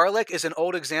 garlic is an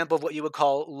old example of what you would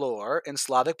call lore in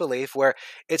Slavic belief, where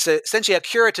it's essentially a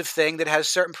curative thing that has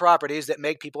certain properties that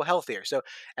make people healthier. So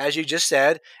as you just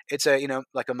said, it's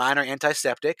like a minor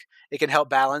antiseptic. It can help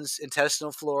balance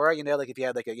intestinal flora, like if you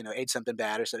had ate something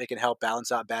bad or something, it can help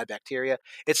balance out bad bacteria.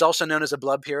 It's also known as a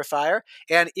blood purifier.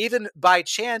 And even by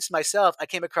chance myself, I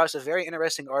came across a very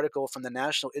interesting article from the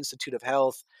National Institute of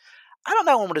Health. I don't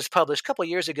know when it was published, a couple of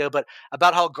years ago, but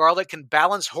about how garlic can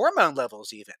balance hormone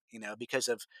levels even, because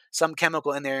of some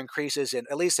chemical in there increases in,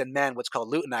 at least in men, what's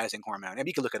called luteinizing hormone. And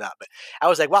you can look it up. But I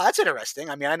was like, wow, that's interesting.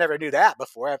 I mean, I never knew that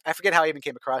before. I forget how I even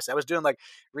came across that. I was doing like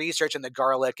research on the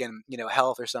garlic and,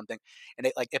 health or something. And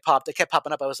it kept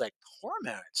popping up. I was like,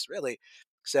 hormones, really?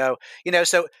 So,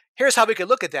 so here's how we could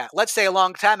look at that. Let's say a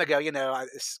long time ago,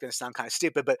 this is going to sound kind of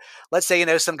stupid, but let's say,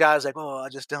 some guy's like, oh,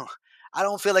 I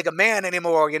don't feel like a man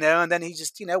anymore, and then he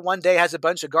just, one day has a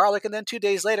bunch of garlic, and then 2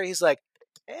 days later he's like,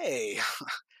 hey,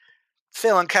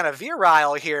 feeling kind of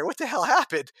virile here. What the hell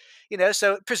happened?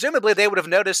 So presumably they would have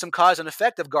noticed some cause and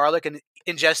effect of garlic and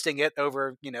ingesting it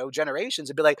over, generations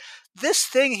and be like, this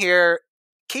thing here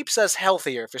keeps us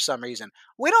healthier for some reason.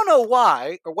 We don't know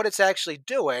why or what it's actually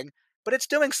doing, but it's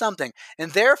doing something.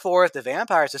 And therefore, if the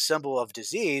vampire is a symbol of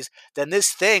disease, then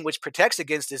this thing which protects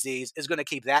against disease is going to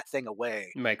keep that thing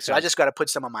away. Makes So sense. I just got to put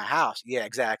some in my house. Yeah,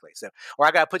 exactly. So, or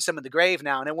I got to put some in the grave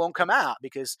now and it won't come out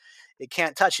because it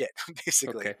can't touch it,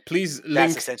 basically. Okay, please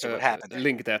That's essentially what happened there.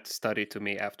 link that study to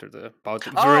me after let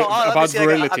me see,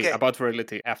 virility okay. about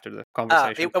virility after the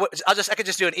conversation. I could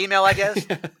just do an email, I guess.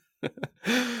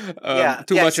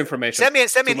 Too much information.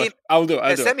 Send me an email. I'll do.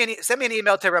 Send me an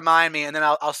email to remind me, and then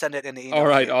I'll send it in the email. All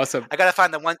right, awesome. I gotta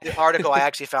find the article I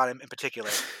actually found in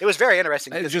particular. It was very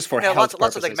interesting. It's just for health lots of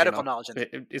purposes, medical knowledge. In it.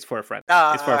 It's for a friend.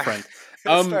 It's for a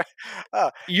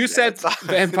friend. You said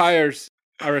vampires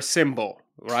are a symbol,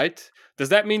 right? Does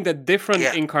that mean that different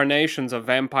incarnations of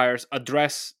vampires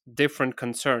address different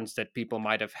concerns that people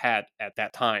might have had at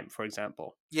that time, for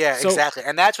example? Yeah, exactly.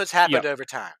 And that's what's happened over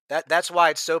time. That's why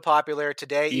it's so popular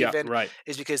today,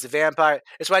 is because the vampire,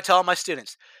 it's what I tell all my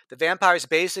students. The vampires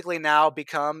basically now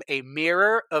become a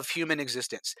mirror of human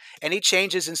existence. Any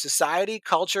changes in society,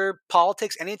 culture,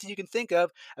 politics, anything you can think of,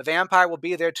 a vampire will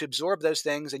be there to absorb those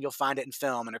things, and you'll find it in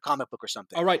film, in a comic book or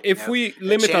something. All right, if we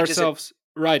limit ourselves...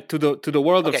 Right, to the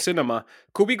world of cinema.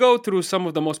 Could we go through some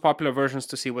of the most popular versions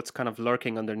to see what's kind of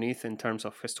lurking underneath in terms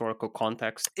of historical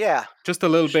context? Yeah. Just a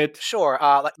little bit. Sure.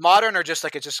 Like modern or just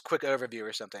like a quick overview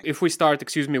or something? If we start,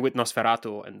 with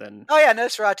Nosferatu and then... Oh yeah,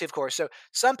 Nosferatu, of course. So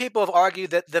some people have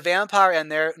argued that the vampire and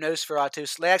their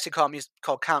Nosferatu, they actually call him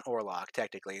called Count Orlok,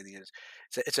 technically.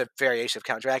 It's a variation of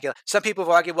Count Dracula. Some people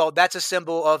have argued, well, that's a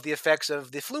symbol of the effects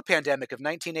of the flu pandemic of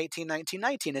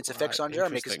 1918-1919, its effects on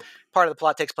Germany, because part of the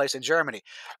plot takes place in Germany.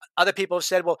 Other people have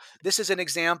said, well, this is an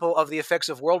example of the effects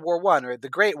of World War I, or the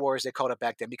Great War, as they called it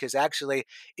back then, because actually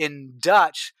in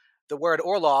Dutch, the word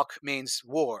Oorlog means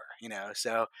war,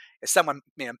 so someone,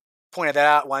 pointed that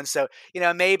out once. So,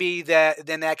 maybe that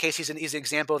in that case, he's an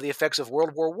example of the effects of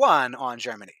World War I on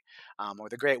Germany. Or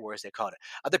the Great War, as they called it.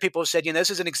 Other people have said,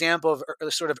 this is an example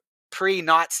of sort of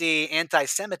pre-Nazi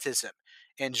anti-Semitism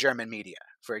in German media,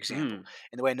 for example,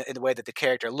 in the way that the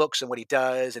character looks and what he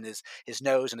does, and his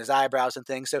nose and his eyebrows and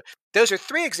things. So those are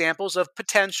three examples of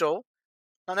potential,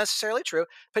 not necessarily true,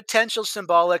 potential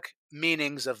symbolic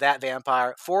meanings of that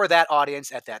vampire for that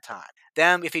audience at that time.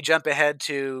 Then, if you jump ahead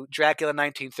to Dracula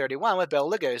 1931 with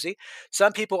Bela Lugosi,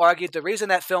 some people argued the reason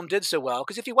that film did so well,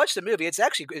 because if you watch the movie, it's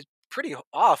pretty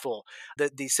awful. The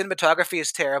cinematography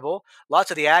is terrible.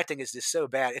 Lots of the acting is just so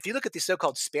bad. If you look at the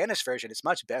so-called Spanish version, it's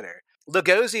much better.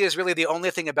 Lugosi is really the only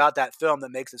thing about that film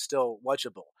that makes it still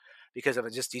watchable, because of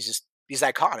it. He's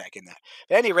iconic in that.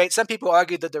 At any rate, some people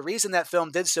argued that the reason that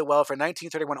film did so well for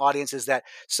 1931 audience is that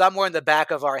somewhere in the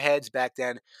back of our heads back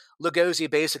then, Lugosi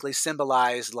basically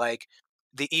symbolized like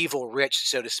the evil rich,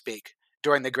 so to speak,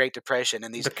 during the Great Depression,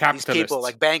 and these people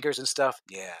like bankers and stuff.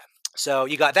 Yeah. So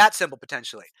you got that symbol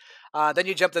potentially. Then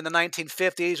you jumped in the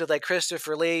 1950s with like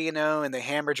Christopher Lee, and the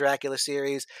Hammer Dracula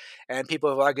series, and people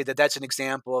have argued that that's an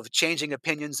example of changing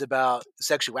opinions about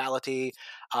sexuality.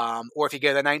 Or if you go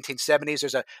to the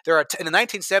 1970s, in the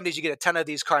 1970s you get a ton of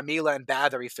these Carmilla and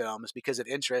Bathory films because of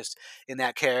interest in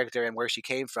that character and where she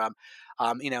came from.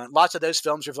 Lots of those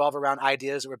films revolve around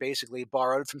ideas that were basically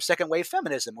borrowed from second wave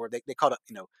feminism, or they called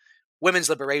it, women's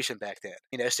liberation back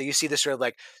then. So you see this sort of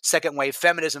like second wave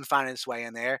feminism finding its way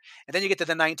in there. And then you get to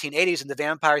the 1980s and the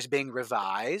vampires being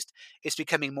revised. It's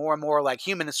becoming more and more like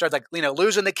human and starts like,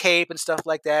 losing the cape and stuff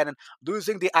like that and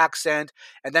losing the accent.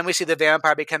 And then we see the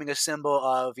vampire becoming a symbol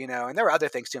of, and there were other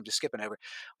things too, I'm just skipping over.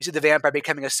 We see the vampire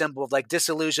becoming a symbol of like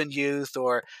disillusioned youth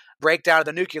or breakdown of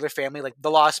the nuclear family, like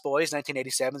The Lost Boys,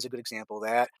 1987 is a good example of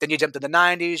that. Then you jump to the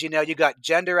 90s, you got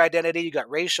gender identity, you got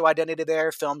racial identity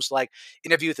there. Films like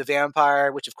Interview with the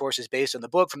Vampire, which of course is based on the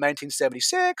book from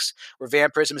 1976, where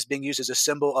vampirism is being used as a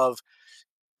symbol of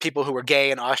people who were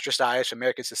gay and ostracized from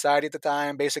American society at the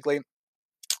time, basically.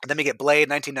 And then we get Blade,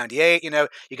 1998.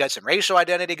 You got some racial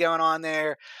identity going on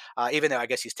there, even though I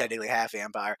guess he's technically half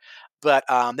vampire. But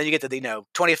then you get to the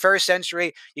 21st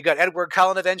century. You got Edward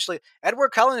Cullen eventually. Edward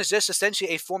Cullen is just essentially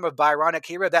a form of Byronic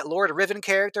hero. That Lord Riven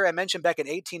character I mentioned back in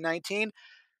 1819.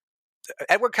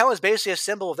 Edward Cullen is basically a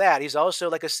symbol of that. He's also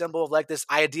like a symbol of like this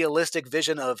idealistic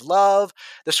vision of love,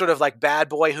 the sort of like bad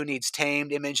boy who needs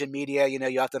tamed image in media.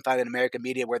 You often find in American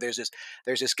media where there's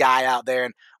this guy out there,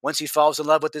 and once he falls in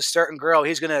love with this certain girl,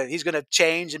 he's gonna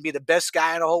change and be the best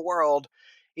guy in the whole world.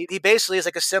 He basically is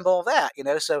like a symbol of that.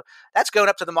 So that's going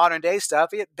up to the modern day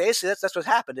stuff. Basically, that's what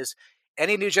happened is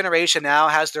any new generation now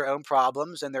has their own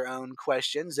problems and their own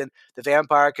questions, and the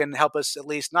vampire can help us at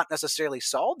least not necessarily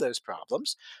solve those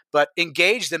problems, but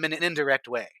engage them in an indirect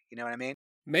way. You know what I mean?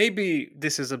 Maybe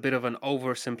this is a bit of an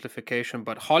oversimplification,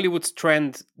 but Hollywood's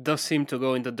trend does seem to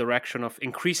go in the direction of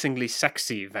increasingly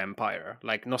sexy vampire.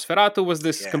 Like Nosferatu was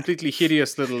this completely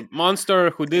hideous little monster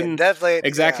who didn't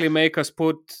exactly make us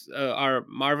put our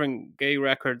Marvin Gaye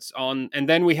records on. And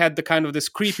then we had the kind of this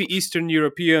creepy Eastern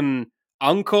European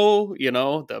uncle,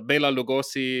 the Bela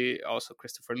Lugosi, also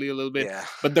Christopher Lee a little bit. Yeah.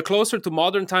 But the closer to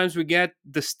modern times we get,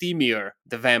 the steamier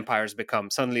the vampires become.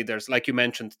 Suddenly there's, like you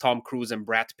mentioned, Tom Cruise and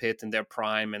Brad Pitt in their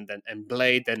prime, and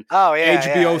Blade, and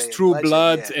HBO's True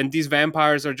Blood, and these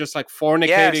vampires are just like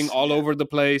fornicating all over the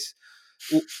place.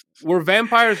 Were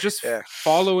vampires just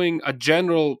following a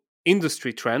general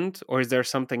industry trend, or is there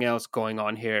something else going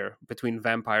on here between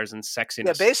vampires and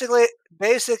sexiness? Yeah,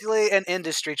 basically an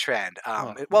industry trend.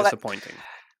 Disappointing.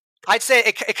 I'd say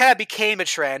it kind of became a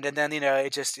trend, and then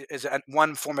it just is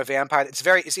one form of vampire. It's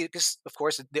very easy because, of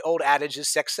course, the old adage is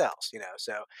sex sells.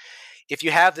 So if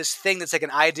you have this thing that's like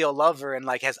an ideal lover and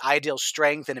like has ideal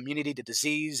strength and immunity to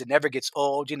disease and never gets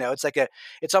old,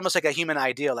 it's almost like a human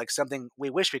ideal, like something we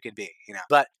wish we could be.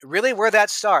 But really, where that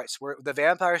starts, where the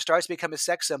vampire starts to become a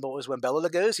sex symbol, is when Bela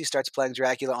Lugosi starts playing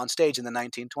Dracula on stage in the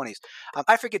 1920s.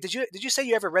 I forget. Did you say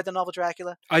you ever read the novel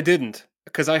Dracula? I didn't.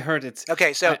 Because I heard it's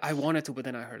okay. So I wanted to, but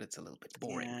then I heard it's a little bit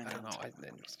boring. I don't know.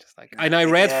 It's just like, and I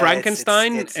read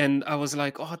Frankenstein, and I was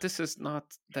like, oh, this is not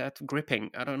that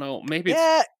gripping. I don't know. Maybe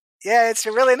it's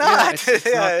really not.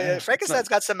 Yeah, Frankenstein's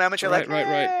got some moments. You're right. like,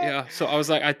 Yeah. So I was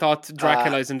like, I thought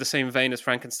Dracula is in the same vein as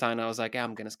Frankenstein. I was like, yeah,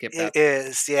 I'm gonna skip that. It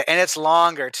is, and it's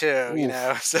longer too.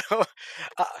 Oof. So,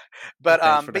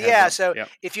 So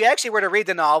if you actually were to read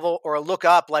the novel or look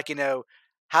up, like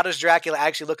how does Dracula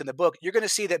actually look in the book, you're going to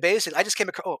see that basically, I just came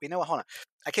across, hold on.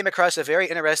 I came across a very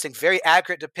interesting, very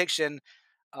accurate depiction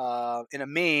in a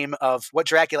meme of what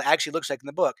Dracula actually looks like in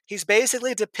the book. He's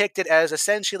basically depicted as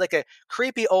essentially like a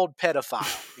creepy old pedophile,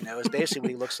 is basically what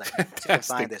he looks like. See if I can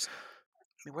find this.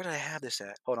 Where did I have this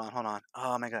at? Hold on.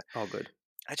 Oh my God. All good.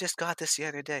 I just got this the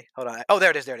other day. Hold on. Oh,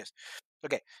 there it is.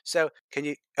 Okay, so can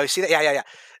you see that? Yeah.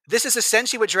 This is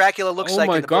essentially what Dracula looks like.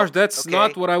 Oh my in the gosh, book. that's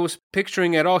not what I was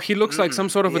picturing at all. He looks like some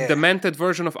sort of a demented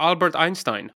version of Albert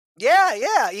Einstein.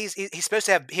 Yeah. He's supposed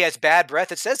to have. He has bad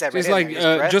breath. It says that. He's like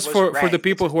just for the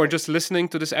people who are just listening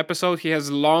to this episode, he has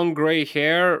long gray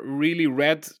hair, really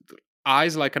red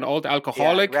eyes like an old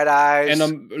alcoholic, red eyes,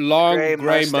 and a long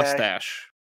gray mustache.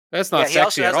 That's not sexy he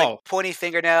also has at all. Like pointy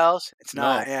fingernails. It's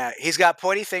not. No. Yeah, he's got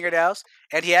pointy fingernails,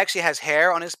 and he actually has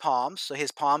hair on his palms. So his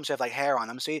palms have like hair on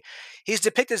them. So he's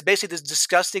depicted as basically this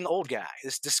disgusting old guy,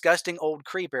 this disgusting old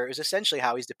creeper is essentially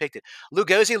how he's depicted.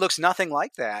 Lugosi looks nothing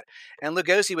like that. And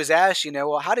Lugosi was asked,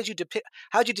 well, how did you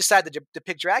decide to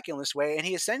depict Dracula in this way? And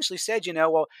he essentially said,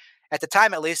 well, at the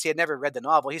time at least, he had never read the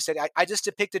novel. He said, I just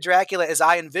depicted Dracula as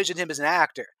I envisioned him as an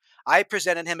actor. I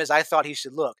presented him as I thought he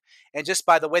should look. And just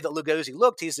by the way that Lugosi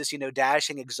looked, he's this,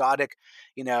 dashing, exotic,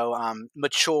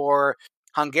 mature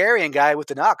Hungarian guy with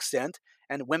an accent.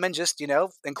 And women just,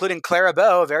 including Clara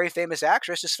Bow, a very famous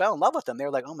actress, just fell in love with him. They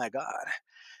were like, oh my God,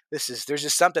 there's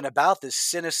just something about this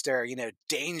sinister,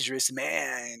 dangerous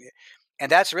man.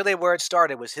 And that's really where it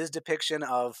started, was his depiction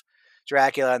of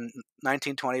Dracula in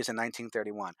 1920s and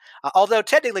 1931. Although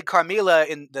technically Carmilla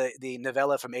in the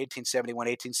novella from 1871,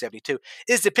 1872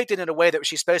 is depicted in a way that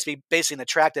she's supposed to be basically an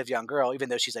attractive young girl, even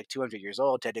though she's like 200 years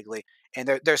old technically.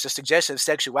 And there's a suggestion of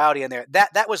sexuality in there.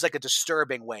 That was like a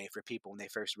disturbing way for people when they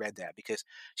first read that, because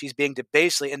she's being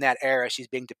basically in that era, she's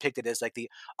being depicted as like the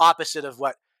opposite of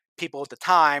what people at the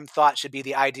time thought should be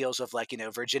the ideals of like,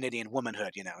 virginity and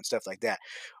womanhood, and stuff like that.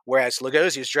 Whereas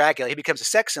Lugosi's Dracula, he becomes a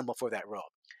sex symbol for that role.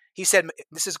 He said,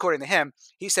 this is according to him,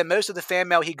 he said most of the fan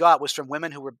mail he got was from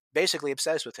women who were basically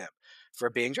obsessed with him for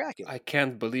being Dracula. I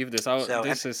can't believe this.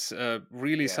 This is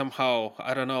really yeah. somehow,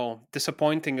 I don't know,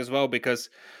 disappointing as well, because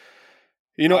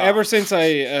ever since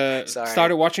I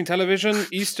started watching television,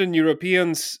 Eastern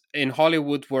Europeans in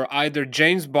Hollywood were either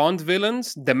James Bond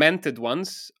villains, demented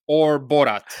ones, or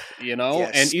Borat.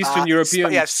 Yes. And Eastern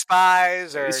European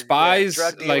spies or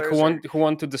drug dealers, like who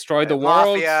want to destroy the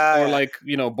world, or like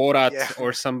Borat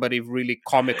or somebody really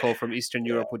comical from Eastern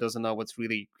Europe who doesn't know what's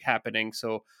really happening.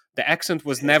 So the accent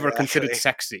was never considered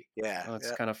sexy.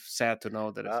 It's kind of sad to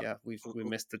know that we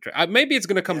missed the track. Maybe it's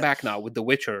going to come back now with The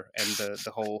Witcher and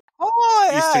the whole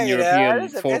Eastern European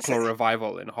folklore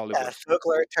revival in Hollywood.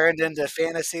 Folklore turned into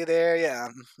fantasy there,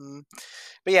 Mm-hmm.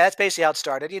 But yeah, that's basically how it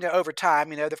started. Over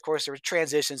time, of course there were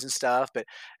transitions and stuff, but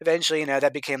eventually,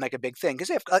 that became like a big thing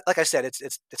because, like I said,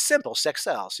 it's simple. Sex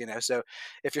sells. So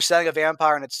if you're selling a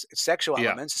vampire and it's sexual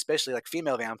elements, especially like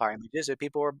female vampire images, if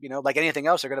people are, like anything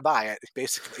else, are going to buy it.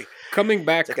 Basically, coming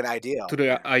back like an ideal to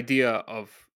the idea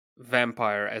of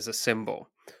vampire as a symbol.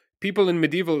 People in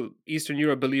medieval Eastern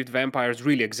Europe believed vampires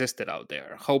really existed out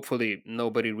there. Hopefully,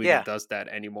 nobody really does that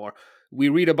anymore. We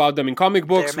read about them in comic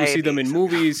books, we see them in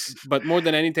movies, but more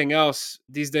than anything else,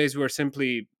 these days we're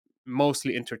simply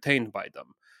mostly entertained by them.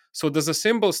 So does a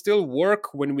symbol still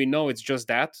work when we know it's just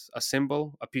that, a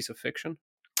symbol, a piece of fiction?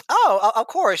 Oh, of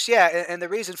course, yeah. And the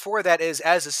reason for that is,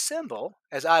 as a symbol,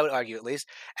 as I would argue at least,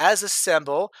 as a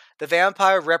symbol, the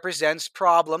vampire represents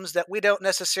problems that we don't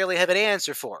necessarily have an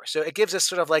answer for. So it gives us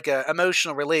sort of like an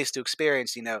emotional release to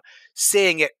experience,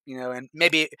 seeing it, and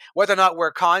maybe whether or not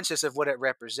we're conscious of what it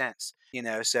represents,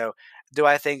 So do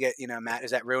I think it, Matt,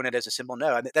 does that ruin it as a symbol?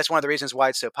 No. I mean, that's one of the reasons why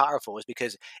it's so powerful, is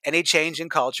because any change in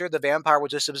culture, the vampire will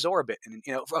just absorb it. And,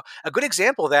 a good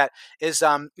example of that is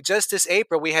just this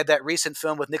April, we had that recent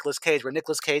film with Nicolas Cage where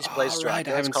Nicolas Cage plays Dracula. Right,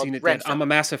 I haven't seen it yet. I'm a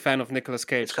massive fan of Nicolas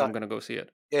Cage, so I'm going to go see it.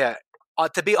 Yeah.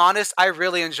 To be honest, I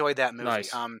really enjoyed that movie.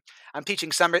 Nice. I'm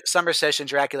teaching summer session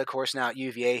Dracula course now at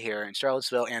UVA here in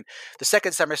Charlottesville, and the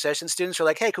second summer session, students were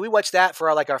like, "Hey, can we watch that for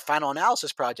our final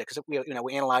analysis project?" Because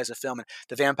we analyze the film, and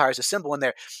the vampire is a symbol in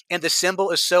there, and the symbol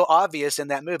is so obvious in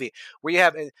that movie. Where you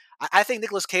have, I think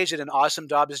Nicolas Cage did an awesome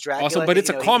job as Dracula. Awesome, but it's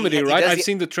a comedy, right? I've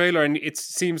seen the trailer, and it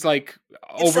seems like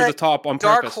over the top on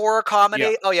dark purpose. Horror comedy.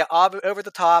 Yeah. Oh yeah, over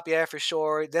the top. Yeah, for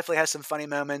sure. It definitely has some funny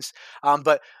moments.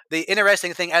 But the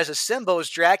interesting thing as a symbol is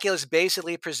Dracula is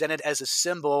basically presented as a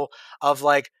symbol of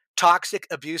like toxic,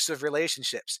 abusive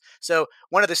relationships. So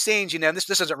one of the scenes, this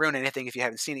doesn't ruin anything if you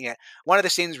haven't seen it yet. One of the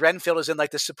scenes, Renfield is in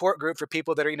like the support group for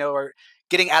people that are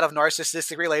getting out of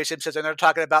narcissistic relationships, and they're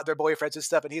talking about their boyfriends and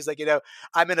stuff. And he's like,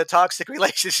 I'm in a toxic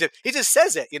relationship. He just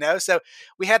says it, So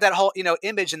we have that whole,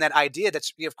 image and that idea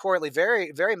that's currently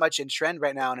very, very much in trend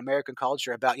right now in American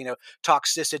culture about,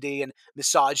 toxicity and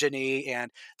misogyny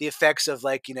and the effects of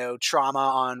like, trauma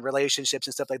on relationships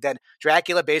and stuff like that.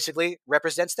 Dracula basically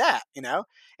represents that,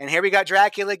 And here we got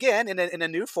Dracula again in a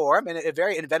new form, in a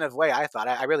very inventive way, I thought.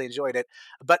 I really enjoyed it.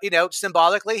 But,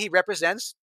 symbolically, he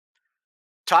represents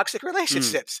toxic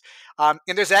relationships. And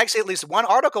there's actually at least one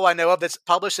article I know of that's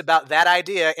published about that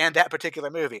idea and that particular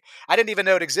movie. I didn't even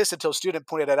know it existed until a student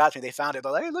pointed it out to me. They found it.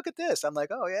 They're like, hey, look at this. I'm like,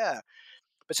 oh, yeah.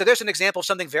 But so there's an example of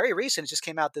something very recent. It just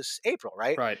came out this April,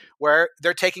 right? Right. Where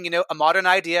they're taking, a modern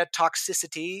idea,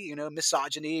 toxicity,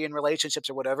 misogyny in relationships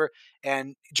or whatever,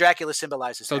 and Dracula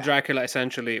symbolizes so that. Dracula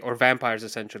essentially, or vampires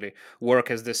essentially,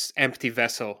 work as this empty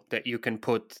vessel that you can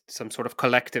put some sort of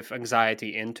collective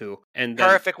anxiety into. And then...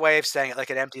 Perfect way of saying it, like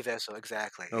an empty vessel,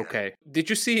 exactly. Okay. Yeah. Did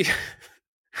you see...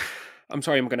 I'm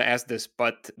sorry I'm going to ask this,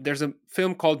 but there's a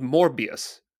film called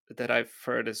Morbius that I've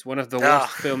heard is one of the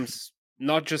worst films...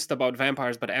 not just about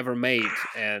vampires, but ever made,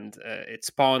 and it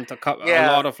spawned a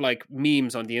lot of like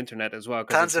memes on the internet as well.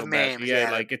 Tons of memes,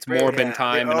 like it's Morbin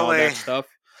time and all that stuff.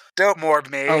 Don't morb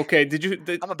me. Okay,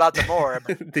 I'm about to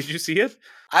morb. Did you see it?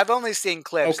 I've only seen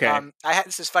clips. Okay.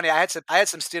 This is funny. I had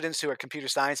some students who are computer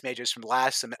science majors from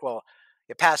last semester. Well,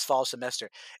 past fall semester,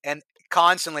 and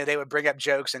constantly they would bring up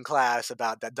jokes in class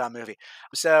about that dumb movie.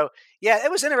 So yeah,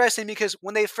 it was interesting because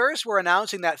when they first were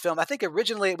announcing that film, I think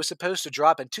originally it was supposed to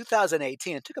drop in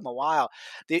 2018. It took them a while.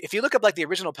 If you look up like the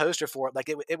original poster for it, like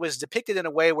it was depicted in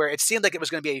a way where it seemed like it was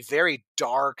going to be a very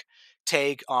dark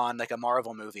take on like a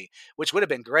Marvel movie, which would have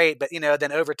been great. But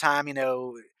then over time,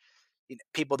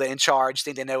 people that in charge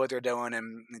think they know what they're doing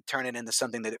and turn it into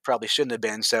something that it probably shouldn't have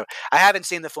been. So I haven't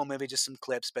seen the full movie, just some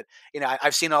clips, but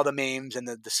I've seen all the memes and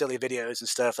the silly videos and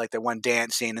stuff, like the one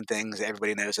dance scene and things that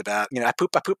everybody knows about. I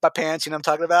poop my pants. You know what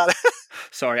I'm talking about?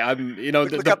 Sorry, I'm. The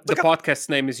Look up. podcast's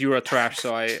name is Eurotrash,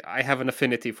 so I have an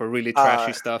affinity for really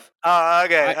trashy stuff. Oh,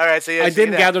 okay, I all right. So I see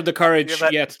didn't that. gather the courage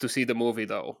yet to see the movie,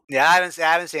 though. Yeah, I haven't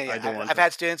seen it I yet. do want I've to.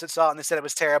 had students that saw it and they said it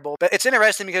was terrible. But it's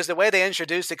interesting because the way they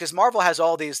introduced it, because Marvel has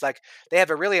all these, like, they have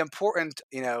a really important,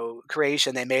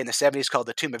 creation they made in the 70s called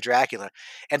the Tomb of Dracula.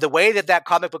 And the way that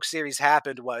comic book series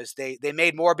happened was they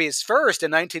made Morbius first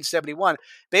in 1971,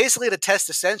 basically to test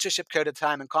the censorship code at the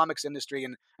time in comics industry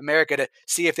in America to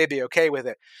see if they'd be okay with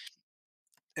it.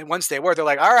 And once they were, they're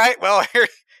like, all right, well,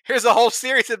 here's a whole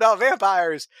series about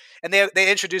vampires. And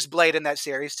they introduced Blade in that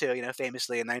series too,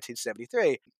 famously in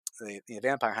 1973, the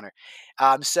Vampire Hunter.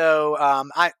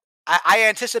 I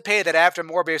anticipated that after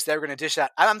Morbius, they were going to dish out.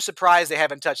 I'm surprised they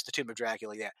haven't touched the Tomb of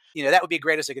Dracula yet. That would be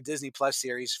great as like a Disney Plus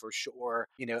series for sure.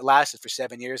 It lasted for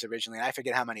 7 years originally. I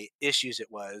forget how many issues it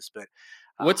was, but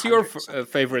What's your 100 something, I think.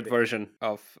 favorite version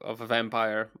of a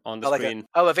vampire on the Oh, screen?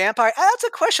 a vampire? That's a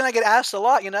question I get asked a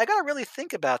lot. I got to really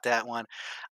think about that one.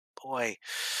 Boy,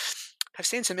 I've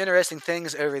seen some interesting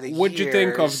things over the What'd you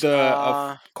think of years.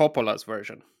 of Coppola's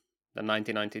version, the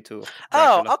 1992 Oh,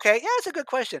 Dracula? okay. Yeah, that's a good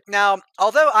question. Now,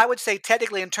 although I would say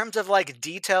technically, in terms of like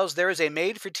details, there is a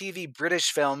made-for-TV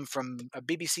British film from a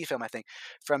BBC film, I think,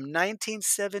 from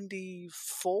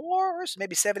 1974, or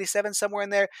maybe 77, somewhere in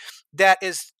there, that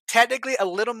is technically a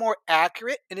little more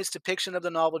accurate in its depiction of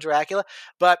the novel Dracula.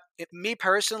 But me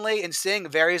personally, in seeing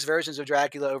various versions of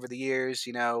Dracula over the years,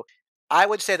 I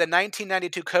would say the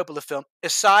 1992 Coppola film,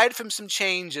 aside from some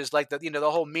changes like the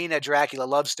whole Mina Dracula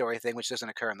love story thing, which doesn't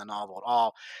occur in the novel at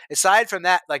all. Aside from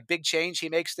that, like big change he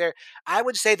makes there, I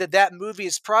would say that movie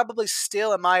is probably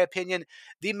still, in my opinion,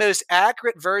 the most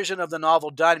accurate version of the novel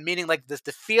done. Meaning like the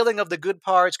feeling of the good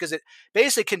parts, because it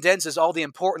basically condenses all the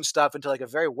important stuff into like a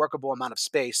very workable amount of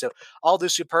space. So all the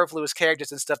superfluous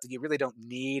characters and stuff that you really don't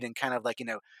need and kind of like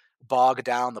bog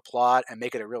down the plot and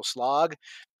make it a real slog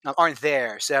aren't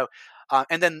there. So.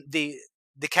 And then the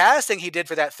casting he did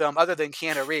for that film, other than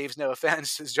Keanu Reeves, no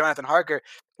offense, as Jonathan Harker,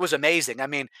 was amazing. I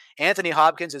mean, Anthony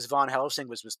Hopkins as Von Helsing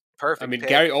was I perfect mean, pick.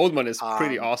 Gary Oldman is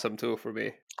pretty Um, awesome too for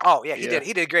me. oh yeah, Yeah.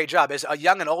 he did a great job as a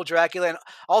young and old Dracula. And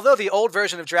although the old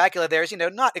version of Dracula there is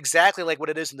not exactly like what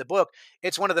it is in the book,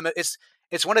 it's one of the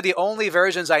it's one of the only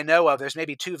versions I know of. There's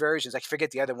maybe two versions. I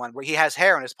forget the other one where he has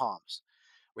hair on his palms,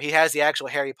 where he has the actual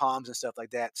hairy palms and stuff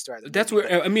like that to start the That's movie.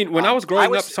 where But I mean, when I was I growing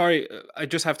up, was sorry, I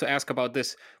just have to ask about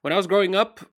this. When I was growing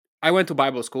up, I went to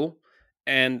Bible school,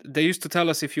 and they used to tell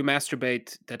us if you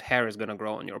masturbate, that hair is gonna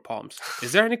grow on your palms.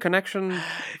 Is there any connection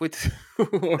with or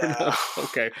no. no?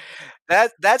 Okay.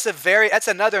 That's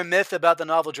another myth about the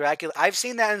novel Dracula. I've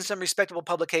seen that in some respectable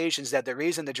publications that the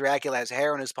reason that Dracula has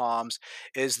hair on his palms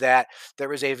is that there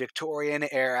was a Victorian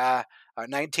era,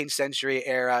 19th century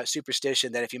era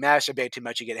superstition that if you masturbate too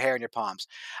much, you get hair on your palms.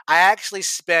 I actually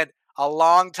spent a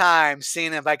long time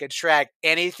seeing if I could track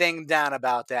anything down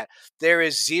about that. There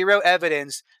is zero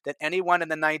evidence that anyone in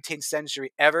the 19th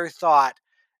century ever thought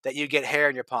that you get hair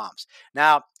in your palms.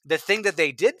 Now, the thing that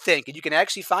they did think, and you can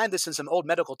actually find this in some old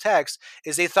medical texts,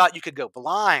 is they thought you could go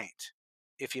blind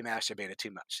if you masturbated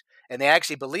too much. And they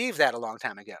actually believed that a long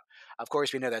time ago. Of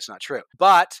course, we know that's not true.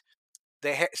 But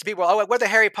so people are, where the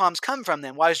hairy palms come from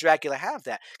then? Why does Dracula have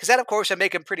that? Because that, of course, would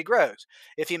make him pretty gross.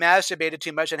 If he masturbated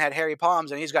too much and had hairy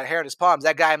palms and he's got hair on his palms,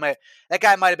 that guy might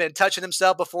have been touching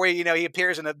himself before he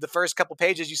appears in the first couple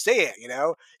pages you see it,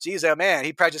 Geez, oh man,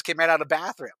 he probably just came right out of the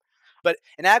bathroom. But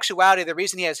in actuality, the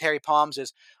reason he has hairy palms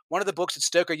is one of the books that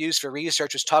Stoker used for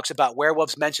researchers talks about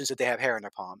werewolves mentions that they have hair in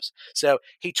their palms. So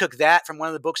he took that from one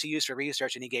of the books he used for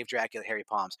research and he gave Dracula hairy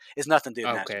palms. It's nothing to do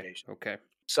with Okay. masturbation. Okay.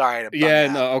 Sorry to bum you Yeah.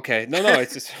 out. No. Okay. No.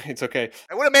 It's just, it's okay.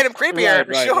 It would have made him creepier Right.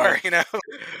 for Right. sure, Right.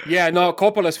 Yeah. No.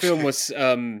 Coppola's film was.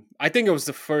 I think it was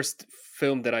the first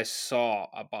film that I saw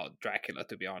about Dracula,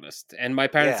 to be honest. And my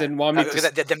parents Yeah. didn't want me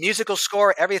to. The musical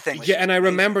score, everything was Yeah, just and I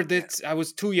amazing. remembered that I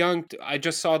was too young. I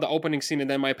just saw the opening scene, and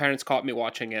then my parents caught me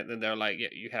watching it, and they're like, "Yeah,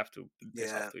 you have to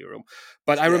piss off Yeah. to your room."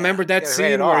 But I Yeah. remember that Yeah, it was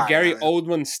rated scene where R. Gary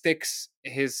Oldman sticks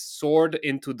his sword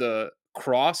into the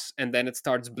cross and then it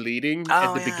starts bleeding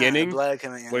at Oh the yeah, beginning, blood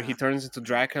coming. where he Yeah, turns into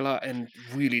Dracula, and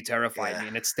really terrified yeah, me,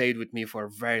 and it stayed with me for a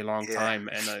very long yeah, time,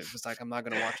 and I was like, I'm not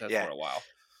gonna watch that yeah, for a while.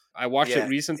 I watched it yeah, yeah.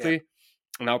 recently,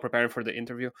 now preparing for the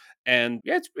interview, and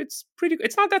yeah, it's pretty.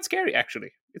 It's not that scary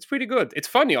actually. It's pretty good. It's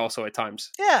funny also at times.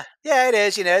 Yeah, yeah, it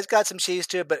is. It's got some cheese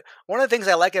to it. But one of the things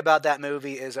I like about that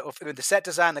movie is the set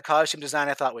design, the costume design.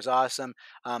 I thought was awesome.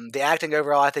 The acting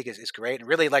overall, I think, is great and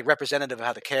really like representative of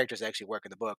how the characters actually work in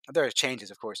the book. There are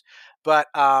changes, of course, but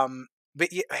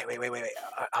yeah, wait.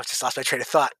 I just lost my train of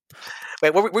thought.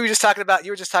 Wait, what were we just talking about?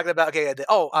 You were just talking about okay.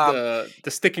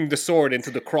 The sticking the sword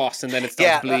into the cross and then it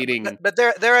starts Yeah, bleeding. but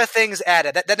there are things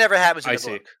added that never happens in I the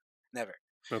see. book. Never.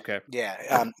 Okay,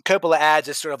 Yeah, Coppola adds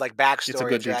this sort of like it's a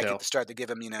backstory of good Dracula detail. to start to give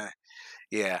him,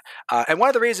 yeah. And one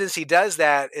of the reasons he does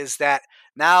that is that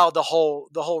now the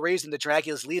whole reason that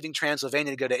Dracula's leaving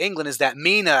Transylvania to go to England is that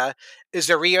Mina is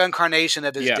the reincarnation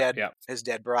of Yeah, yeah. his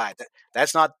dead bride.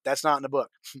 That's not in the book.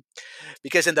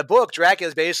 Because in the book,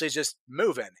 Dracula's basically just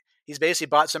moving. He's basically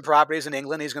bought some properties in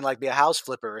England. He's going to like be a house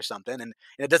flipper or something, and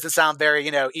it doesn't sound very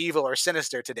evil or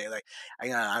sinister today. Like I'm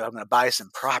going to buy some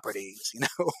properties.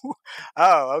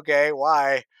 Oh, okay,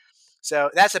 why?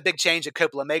 So that's a big change that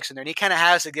Coppola makes in there, and he kind of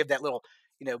has to give that little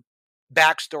you know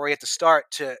backstory at the start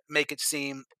to make it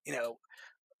seem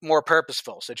more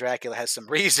purposeful. So Dracula has some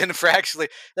reason for actually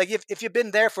like if you've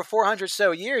been there for 400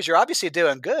 so years, you're obviously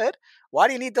doing good. Why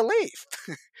do you need to leave?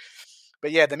 But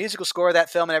yeah, the musical score of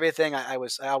that film and everything, I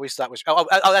always thought was that's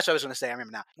what I was going to say. I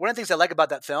remember now. One of the things I like about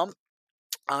that film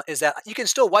is that you can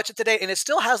still watch it today, and it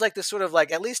still has like this sort of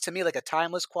like, at least to me, like a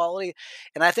timeless quality.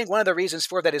 And I think one of the reasons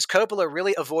for that is Coppola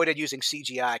really avoided using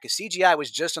CGI because CGI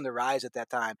was just on the rise at that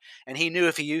time, and he knew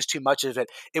if he used too much of it,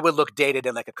 it would look dated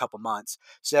in like a couple months.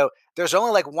 So there's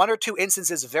only like one or two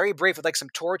instances, very brief, with like some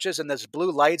torches and those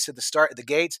blue lights at the start of the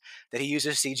gates that he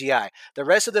uses CGI. The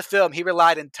rest of the film, he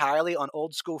relied entirely on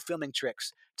old school filming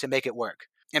tricks to make it work.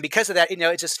 And because of that,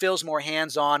 it just feels more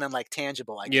hands-on and like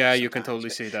tangible, I Yeah, guess, you can sometimes. totally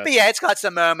see But that. yeah, it's got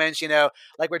some moments,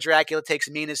 like where Dracula takes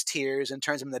Mina's tears and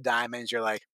turns them into diamonds. You're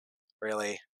like,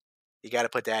 really? You got to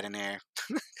put that in there.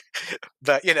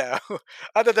 But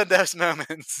other than those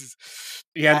moments,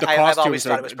 Yeah, and I've always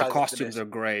thought it was the probably the costumes most. are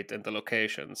great, and the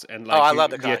locations, and Oh, like I love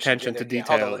the the costumes. Yeah, attention to yeah,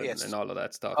 all detail the yeah, and all of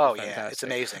that stuff is oh yeah, it's fantastic.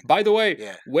 amazing. By the way,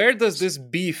 Yeah. where does this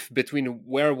beef between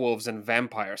werewolves and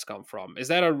vampires come from? Is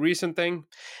that a recent thing?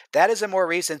 That is a more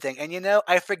recent thing. And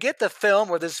I forget the film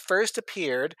where this first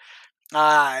appeared.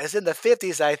 It's in the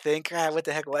 50s, I think. What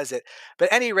the heck was it? But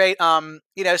at any rate,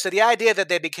 so the idea that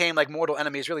they became like mortal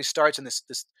enemies really starts in this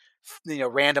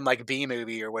random like B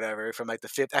movie or whatever from like the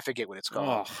fifth. I forget what it's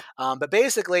called. Oh, But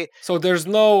basically, so there's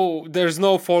no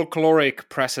folkloric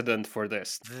precedent for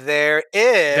this. there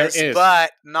There is, is.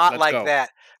 but not Let's like go. that.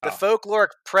 The Oh, folkloric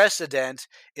precedent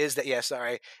is that, yeah,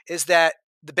 sorry, is that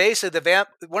basically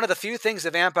one of the few things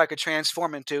the vampire could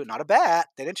transform into, not a bat,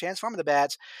 they didn't transform into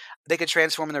bats, they could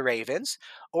transform into ravens,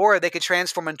 or they could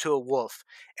transform into a wolf.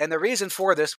 And the reason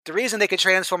for this, the reason they could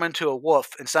transform into a wolf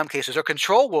in some cases, or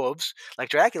control wolves, like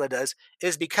Dracula does,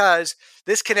 is because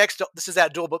this is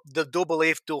that the dual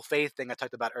belief, dual faith thing I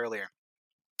talked about earlier.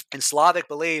 In Slavic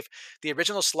belief, the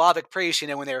original Slavic priests,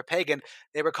 when they were pagan,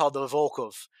 they were called the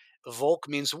Volkov. Volk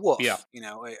means yeah. wolf.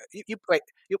 Wait.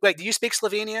 Do you speak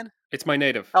Slovenian? It's my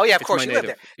native. Oh yeah, of It's my course you live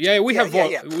there. native. Yeah, we Yeah, have yeah,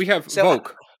 yeah. we have So, Vogue.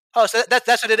 so that's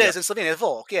what it Yeah. is in Slovenia.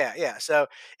 Volk. Yeah, yeah. So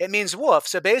it means wolf.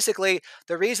 So basically,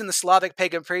 the reason the Slavic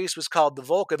pagan priest was called the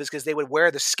Volkov is because they would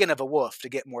wear the skin of a wolf to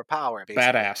get more power,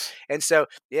 basically. Badass. And so,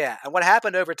 yeah. And what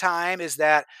happened over time is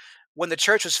that when the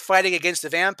church was fighting against the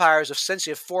vampires,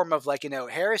 essentially a form of like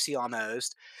heresy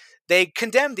almost, they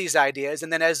condemned these ideas,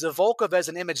 and then as the Volkov as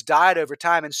an image died over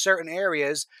time in certain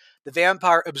areas, the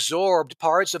vampire absorbed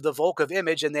parts of the Volkov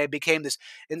image, and they became this.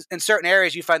 In certain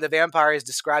areas, you find the vampire is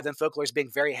described in folklore as being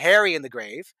very hairy in the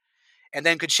grave, and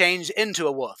then could change into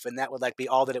a wolf, and that would like be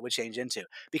all that it would change into.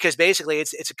 Because basically,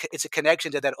 it's a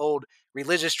connection to that old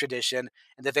religious tradition,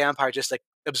 and the vampire just like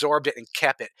absorbed it and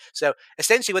kept it. So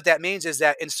essentially, what that means is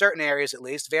that in certain areas, at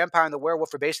least, vampire and the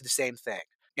werewolf are basically the same thing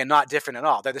and not different at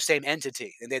all. They're the same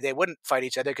entity, and they wouldn't fight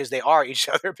each other because they are each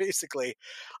other basically.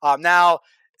 Now,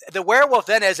 the werewolf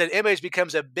then, as an image,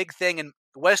 becomes a big thing in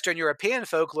Western European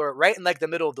folklore, right in like the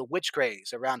middle of the witch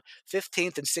craze around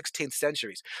 15th and 16th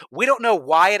centuries. We don't know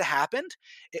why it happened.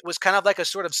 It was kind of like a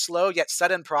sort of slow yet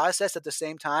sudden process at the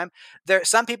same time.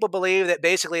 Some people believe that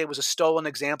basically it was a stolen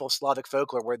example of Slavic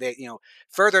folklore, where they,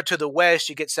 further to the west,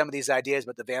 you get some of these ideas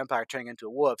about the vampire turning into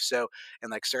a wolf. So, in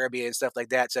like Serbia and stuff like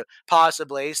that. So,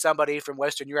 possibly somebody from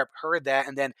Western Europe heard that,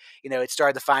 and then it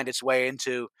started to find its way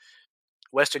into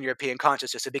Western European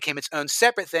consciousness. It became its own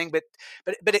separate thing, but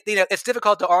it, it's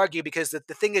difficult to argue because the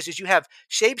thing is you have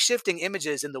shape-shifting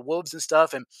images in the wolves and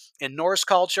stuff, and in Norse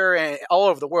culture and all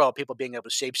over the world, people being able to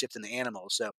shapeshift into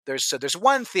animals. So there's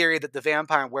one theory that the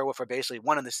vampire and werewolf are basically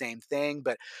one and the same thing,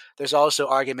 but there's also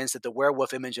arguments that the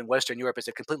werewolf image in Western Europe is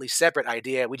a completely separate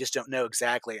idea. We just don't know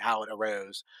exactly how it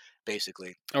arose,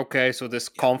 basically. Okay, so this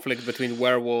conflict between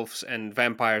werewolves and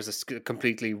vampires is a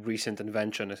completely recent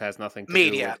invention. It has nothing to do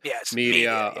with Media, yes,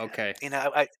 media. yeah. Okay.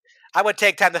 I would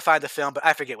take time to find the film, but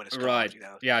I forget what it's Right.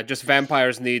 called. Yeah, just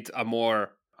vampires need a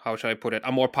more, how should I put it,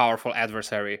 a more powerful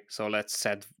adversary. So let's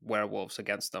set werewolves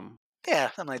against them.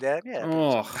 Yeah, something like that. Yeah.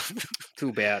 Oh,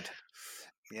 too bad.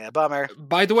 Yeah, bummer.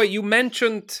 By the way, you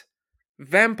mentioned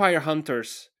vampire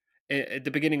hunters at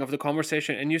the beginning of the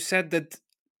conversation, and you said that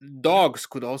dogs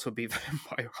could also be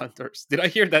vampire hunters. Did I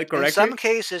hear that In correctly? some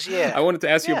cases, yeah. I wanted to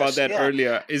ask you about Yes, that yeah.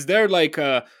 earlier. Is there like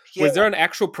Yeah. was there an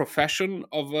actual profession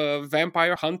of a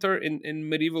vampire hunter in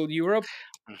medieval Europe?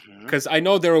 Because I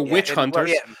know there are witch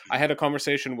hunters. I had a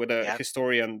conversation with a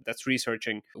historian that's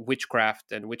researching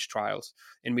witchcraft and witch trials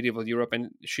in medieval Europe, and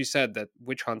she said that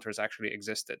witch hunters actually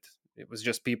existed. It was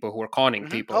just people who were conning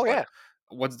people. Oh, yeah.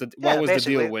 What was the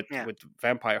deal with yeah.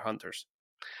 vampire hunters?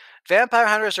 Vampire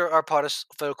hunters are part of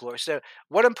folklore. So,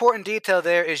 one important detail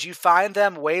there is you find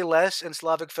them way less in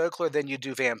Slavic folklore than you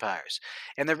do vampires.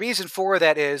 And the reason for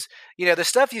that is, the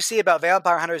stuff you see about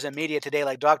vampire hunters in media today,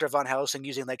 like Dr. Von Helsing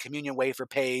using like communion wafer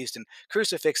paste and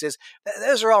crucifixes,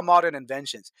 those are all modern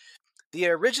inventions. The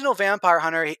original vampire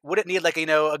hunter wouldn't need like,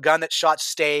 a gun that shot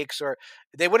steaks, or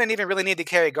they wouldn't even really need to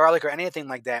carry garlic or anything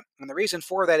like that. And the reason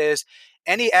for that is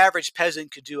any average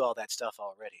peasant could do all that stuff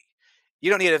already. You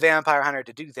don't need a vampire hunter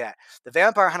to do that. The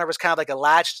vampire hunter was kind of like a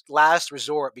last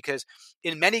resort because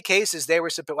in many cases they were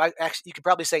supposed, actually you could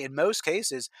probably say in most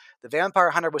cases, the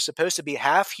vampire hunter was supposed to be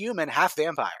half human, half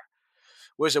vampire.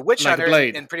 Whereas a witch Like hunter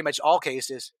Blade. in pretty much all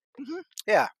cases,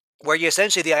 yeah. Where you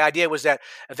essentially, the idea was that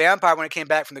a vampire, when it came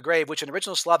back from the grave, which in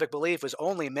original Slavic belief was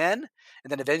only men,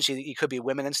 and then eventually it could be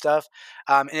women and stuff.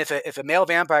 And if a male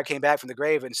vampire came back from the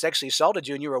grave and sexually assaulted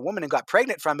you and you were a woman and got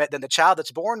pregnant from it, then the child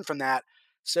that's born from that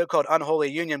so-called unholy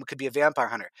union could be a vampire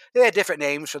hunter. They had different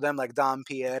names for them, like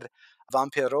Dampir,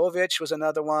 Vampirovich was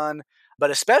another one. But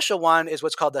a special one is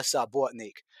what's called the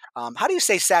Sabotnik. How do you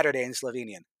say Saturday in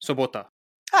Slovenian? Sobota.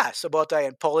 Sobota.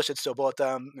 In Polish it's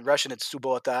Sobota. In Russian it's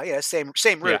Subota. Yeah,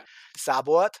 same root. Yeah.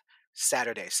 Sabot,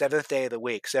 Saturday, seventh day of the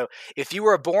week. So if you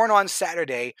were born on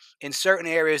Saturday, in certain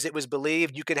areas it was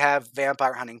believed you could have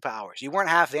vampire hunting powers. You weren't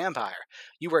half vampire.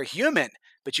 You were human,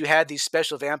 but you had these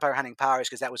special vampire hunting powers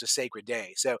because that was a sacred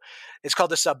day. So it's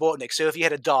called the Sabotnik. So if you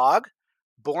had a dog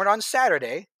born on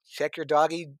Saturday, check your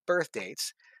doggy birth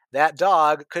dates, that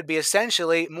dog could be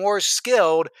essentially more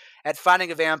skilled at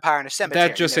finding a vampire in a cemetery.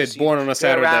 That just said born on a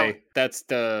Saturday. That's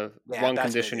the one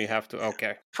condition you have to.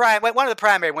 Okay. One of the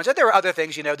primary ones. There are other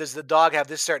things, does the dog have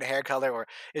this certain hair color, or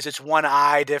is its one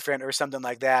eye different or something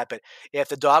like that? But if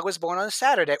the dog was born on a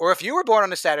Saturday, or if you were born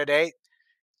on a Saturday,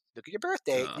 look at your birth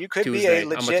date. You could Tuesday. be a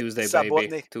legit I'm a Tuesday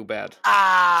baby. Too bad. Too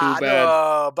bad.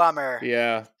 No, bummer.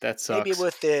 Yeah, that sucks. Maybe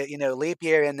with the leap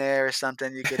year in there or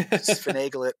something, you could just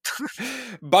finagle it.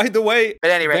 By the way,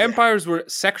 but anyway, vampires were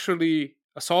sexually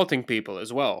assaulting people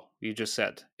as well. You just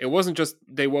said it wasn't just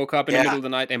they woke up in the middle of the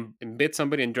night and bit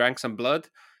somebody and drank some blood.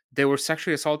 They were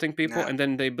sexually assaulting people, and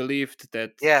then they believed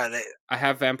that a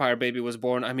half vampire baby was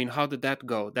born. I mean, how did that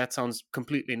go? That sounds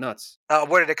completely nuts.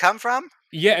 Where did it come from?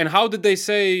 Yeah, and how did they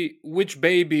say which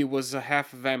baby was a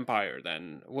half vampire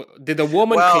then? Did a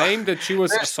woman claim that she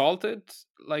was assaulted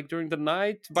like during the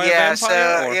night by a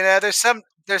vampire? Yeah, so,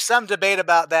 there's some debate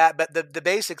about that, but the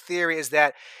basic theory is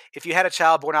that if you had a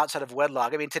child born outside of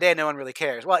wedlock, I mean, today no one really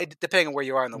cares. Well, depending on where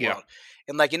you are in the world.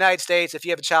 In like United States, if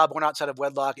you have a child born outside of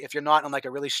wedlock, if you're not in like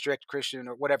a really strict Christian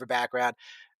or whatever background,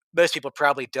 most people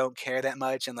probably don't care that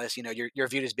much unless, you're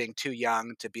viewed as being too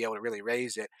young to be able to really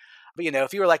raise it. But,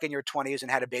 if you were like in your 20s and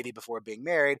had a baby before being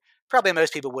married, probably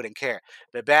most people wouldn't care.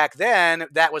 But back then,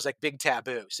 that was like big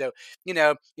taboo. So,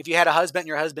 if you had a husband and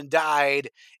your husband died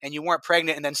and you weren't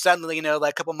pregnant, and then suddenly,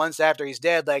 like a couple months after he's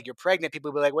dead, like you're pregnant,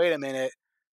 people would be like, wait a minute,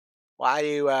 why do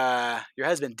your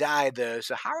husband died though?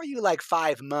 So how are you like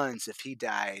 5 months if he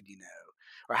died,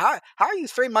 Or how are you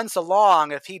 3 months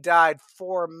along if he died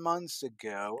 4 months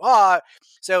ago?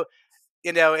 So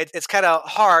it's kind of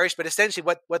harsh, but essentially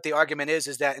what the argument is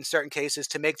that in certain cases,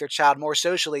 to make their child more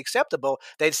socially acceptable,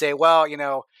 they'd say, well,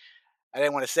 I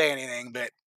didn't want to say anything,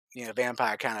 but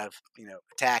vampire kind of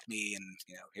attacked me,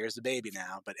 and here's the baby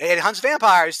now. But it hunts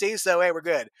vampires, see? So hey, we're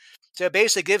good. So it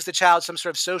basically gives the child some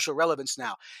sort of social relevance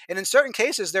now. And in certain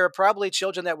cases, there are probably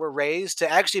children that were raised to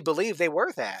actually believe they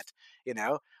were that.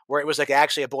 where it was like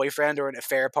actually a boyfriend or an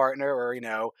affair partner or,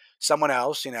 someone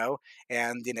else, and,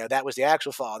 that was the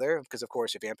actual father because, of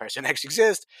course, if vampires don't actually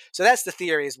exist. So that's the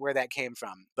theory is where that came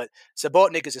from. But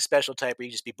Subotnik is a special type where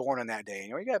you just be born on that day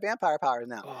and you got vampire powers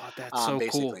now, Oh, that's so cool.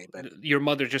 basically. But Your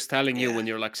mother just telling you yeah, when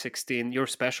you're like 16, you're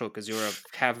special because you're a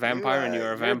half vampire and you're a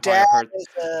your vampire dad hurt.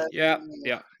 is, Yeah,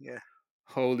 yeah. yeah.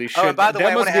 Holy Oh, and shit. by the way,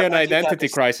 That I want must to be have an one too about identity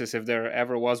this. crisis if there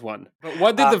ever was one. But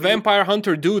what did the You, vampire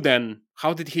hunter do then?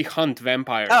 How did he hunt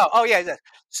vampires? Oh, yeah, yeah.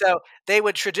 So they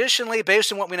would traditionally,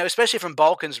 based on what we know, especially from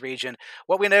Balkans region,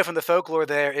 what we know from the folklore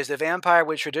there is the vampire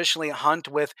would traditionally hunt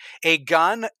with a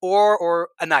gun or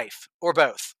a knife or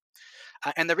both.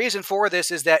 And the reason for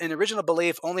this is that in original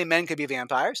belief, only men could be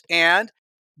vampires, and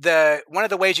the one of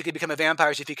the ways you could become a vampire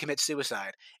is if you commit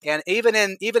suicide. And even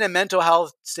in mental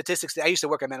health statistics, I used to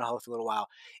work on mental health for a little while.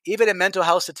 Even in mental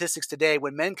health statistics today,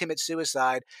 when men commit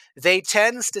suicide, they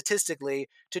tend statistically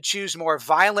to choose more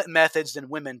violent methods than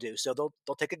women do. So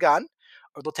they'll take a gun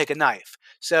or they'll take a knife.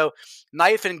 So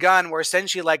knife and gun were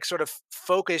essentially like sort of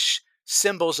folkish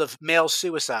symbols of male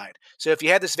suicide. So if you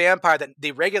had this vampire that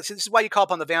the regular, so this is why you call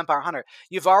upon the vampire hunter.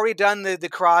 You've already done the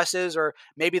crosses or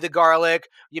maybe the garlic.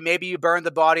 Maybe you burn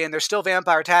the body and there's still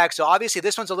vampire attacks. So obviously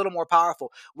this one's a little more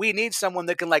powerful. We need someone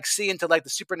that can like see into like the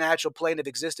supernatural plane of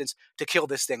existence to kill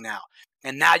this thing now.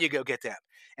 And now you go get them.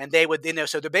 And they would,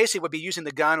 so they basically would be using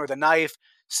the gun or the knife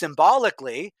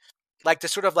symbolically, like to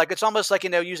sort of like it's almost like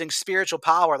using spiritual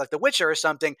power like the Witcher or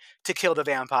something to kill the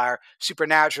vampire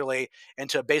supernaturally and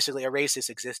to basically erase its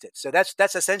existence. So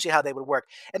that's essentially how they would work.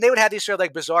 And they would have these sort of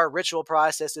like bizarre ritual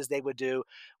processes they would do.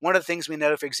 One of the things we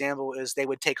know, for example, is they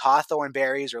would take hawthorn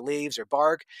berries or leaves or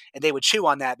bark and they would chew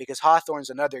on that because hawthorn is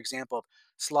another example of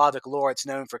Slavic lore. It's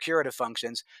known for curative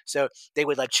functions. So they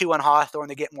would like chew on hawthorn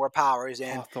to get more powers in,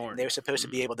 and they Hawthorne. were supposed to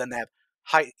be able then to have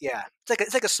height. Yeah,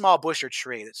 it's like a small bush or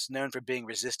tree that's known for being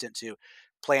resistant to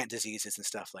plant diseases and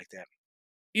stuff like that.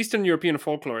 Eastern European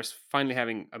folklore is finally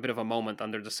having a bit of a moment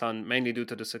under the sun, mainly due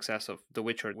to the success of The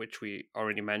Witcher, which we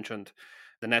already mentioned,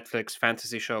 the Netflix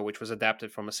fantasy show, which was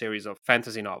adapted from a series of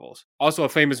fantasy novels. Also, a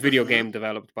famous video Mm-hmm. game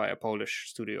developed by a Polish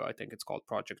studio. I think it's called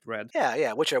Project Red. Yeah,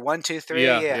 yeah. Witcher 1, 2, 3.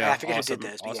 Yeah, Yeah, I yeah, forget who did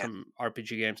awesome, those, but yeah, awesome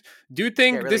RPG games. Do you yeah,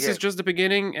 think really this is good. just the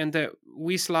beginning and that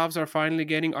we Slavs are finally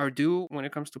getting our due when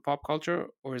it comes to pop culture,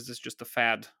 or is this just a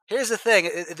fad? Here's the thing: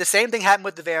 the same thing happened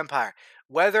with the vampire.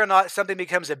 Whether or not something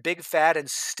becomes a big fad and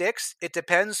sticks, it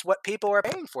depends what people are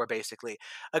paying for. Basically,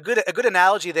 a good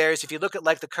analogy there is if you look at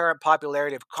like the current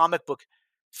popularity of comic book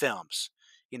films.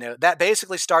 That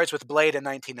basically starts with Blade in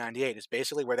 1998. Is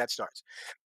basically where that starts.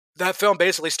 That film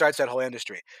basically starts that whole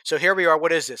industry. So here we are.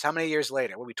 What is this? How many years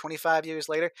later? What are we, 25 years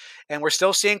later? And we're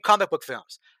still seeing comic book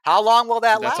films. How long will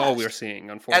that That's all we're last? seeing,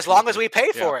 As long as unfortunately. we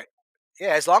pay Yeah. for it.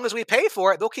 Yeah, as long as we pay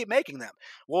for it, they'll keep making them.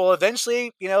 We'll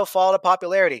eventually, fall to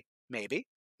popularity. Maybe,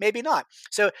 maybe not.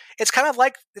 So it's kind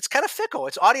of fickle.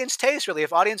 It's audience taste, really.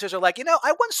 If audiences are like,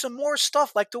 I want some more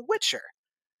stuff like The Witcher.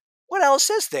 What else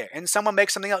is there? And someone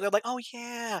makes something else. They're like, oh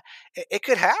yeah, it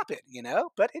could happen,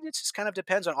 But it just kind of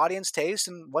depends on audience taste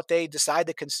and what they decide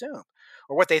to consume,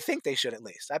 or what they think they should at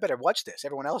least. I better watch this.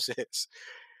 Everyone else is,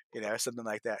 something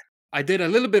like that. I did a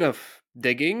little bit of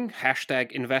digging,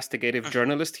 hashtag investigative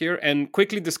journalist here, and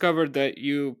quickly discovered that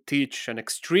you teach an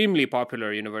extremely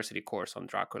popular university course on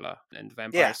Dracula and Yeah.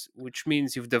 vampires, which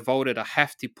means you've devoted a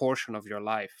hefty portion of your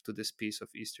life to this piece of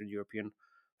Eastern European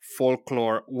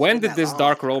folklore. It's When been did that this long.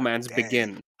 dark romance Dang.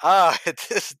 begin? Oh,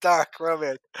 this dark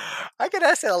romance. I get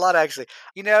asked that a lot, actually.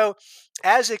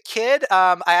 As a kid,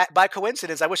 by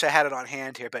coincidence, I wish I had it on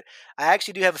hand here, but I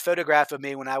actually do have a photograph of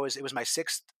me when it was my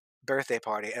sixth birthday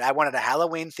party, and I wanted a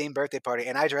Halloween-themed birthday party,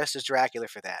 and I dressed as Dracula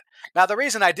for that. Now, the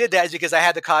reason I did that is because I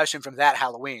had the costume from that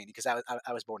Halloween, because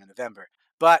I was born in November.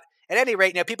 But at any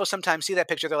rate, people sometimes see that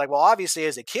picture, they're like, well, obviously,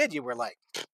 as a kid, you were like,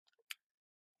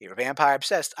 you're vampire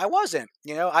obsessed. I wasn't.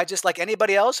 I just like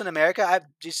anybody else in America. I'm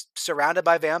just surrounded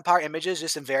by vampire images,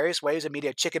 just in various ways of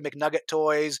media: Chicken McNugget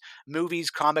toys,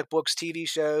 movies, comic books, TV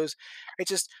shows.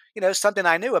 It's just something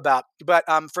I knew about. But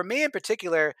for me in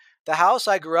particular, the house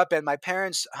I grew up in, my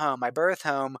parents' home, my birth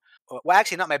home. Well,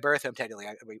 actually, not my birth home technically.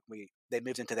 They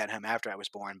moved into that home after I was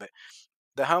born, but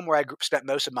the home where I spent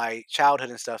most of my childhood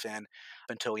and stuff in, up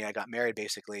until I got married,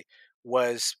 basically,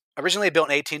 was originally built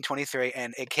in 1823,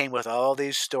 and it came with all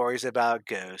these stories about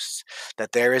ghosts.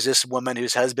 That there is this woman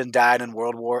whose husband died in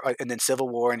World War and then Civil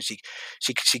War, and she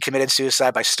committed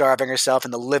suicide by starving herself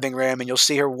in the living room, and you'll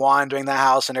see her wandering the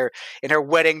house in her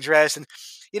wedding dress, and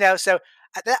so.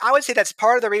 I would say that's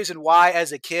part of the reason why,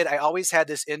 as a kid, I always had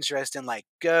this interest in like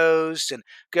ghosts and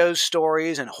ghost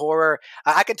stories and horror.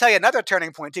 I can tell you another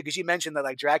turning point too, because you mentioned that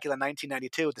like Dracula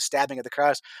 1992 with the stabbing of the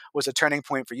cross was a turning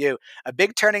point for you. A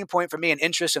big turning point for me in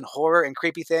interest in horror and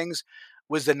creepy things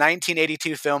was the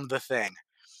 1982 film The Thing,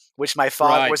 which my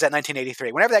father Right. was at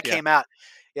 1983. Whenever that Yeah. came out,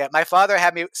 yeah, my father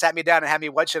sat me down and had me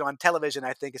watch it on television.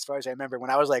 I think, as far as I remember, when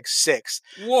I was like 6.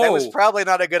 That was Whoa. probably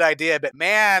not a good idea, but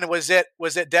man, was it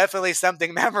definitely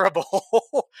something memorable.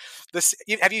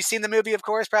 Have you seen the movie? Of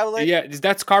course, probably. Yeah,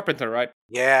 that's Carpenter, right?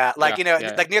 Yeah, like Yeah,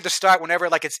 yeah, like near the start, whenever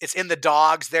like it's in the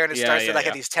dogs there, and it yeah, starts to yeah, like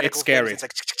have yeah. these It's tentacle things. scary. It's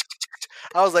like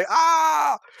I was like,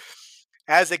 ah.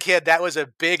 As a kid, that was a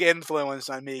big influence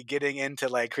on me getting into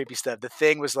like creepy stuff. The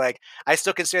Thing was like, I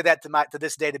still consider that to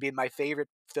this day to be my favorite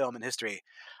film in history.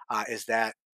 Is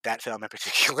that film in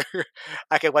particular?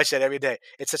 I could watch that every day.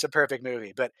 It's such a perfect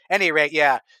movie. But any rate,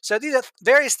 yeah. So these are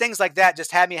various things like that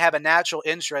just had me have a natural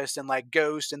interest in like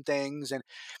ghosts and things. And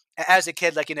as a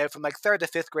kid, like, from like third to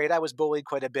fifth grade, I was bullied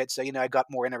quite a bit. So, I got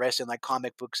more interested in like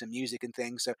comic books and music and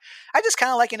things. So I just kind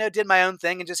of like, did my own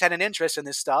thing and just had an interest in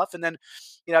this stuff. And then,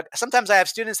 sometimes I have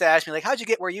students that ask me, like, how'd you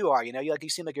get where you are? You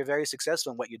seem like you're very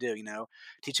successful in what you do,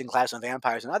 teaching class on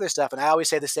vampires and other stuff. And I always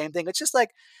say the same thing. It's just like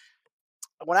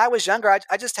when I was younger,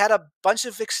 I just had a bunch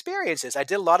of experiences. I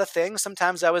did a lot of things.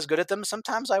 Sometimes I was good at them,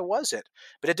 sometimes I wasn't.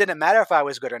 But it didn't matter if I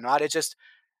was good or not. It just,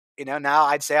 now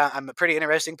I'd say I'm a pretty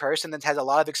interesting person that has a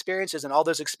lot of experiences, and all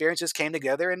those experiences came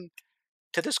together and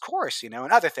to this course, and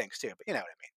other things too. But you know what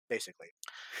I mean, basically.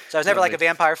 So I was never like a Lovely.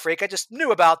 vampire freak. I just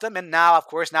knew about them, and now, of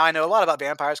course, now I know a lot about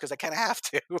vampires because I kind of have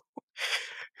to.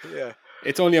 Yeah.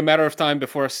 It's only a matter of time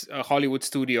before a Hollywood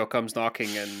studio comes knocking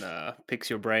and picks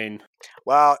your brain.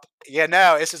 Well,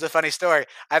 no, this is a funny story.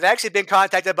 I've actually been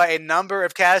contacted by a number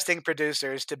of casting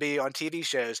producers to be on TV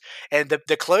shows. And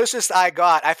the closest I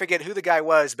got, I forget who the guy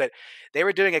was, but they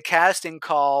were doing a casting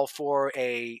call for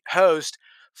a host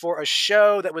for a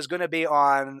show that was going to be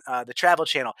on the Travel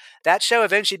Channel. That show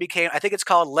eventually became, I think it's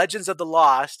called Legends of the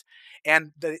Lost.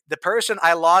 And the person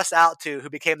I lost out to who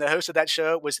became the host of that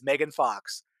show was Megan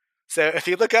Fox. So if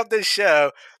you look up this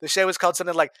show, the show was called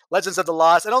something like Legends of the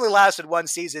Lost. It only lasted one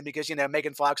season because,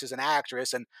 Megan Fox is an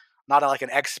actress and not like an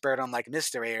expert on like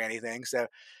mystery or anything. So,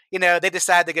 they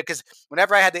decided to get, because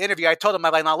whenever I had the interview, I told them,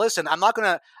 I'm like, now listen, I'm not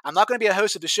gonna be a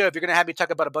host of the show if you're gonna have me talk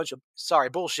about a bunch of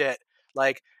bullshit.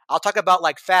 Like, I'll talk about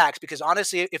like facts, because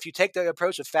honestly, if you take the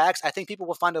approach of facts, I think people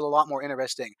will find it a lot more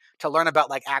interesting to learn about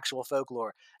like actual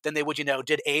folklore than they would,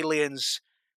 did aliens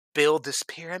build this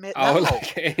pyramid? Oh, No.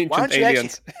 like Why ancient don't you actually?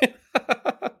 aliens.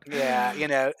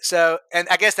 Yeah, so, and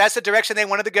I guess that's the direction they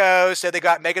wanted to go. So they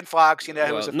got Megan Fox, who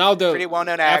was Well, a now pretty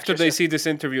well-known after actress. they So see this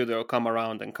interview, they'll come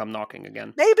around and come knocking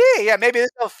again. maybe this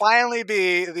will finally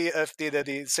be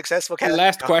the successful cast.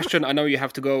 Last question. I know you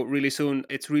have to go really soon.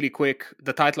 It's really quick.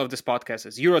 The title of this podcast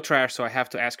is Eurotrash, so I have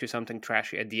to ask you something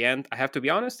trashy at the end. I have to be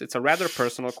honest, it's a rather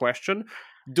personal question.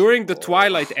 During the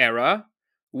Twilight era,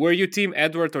 were you Team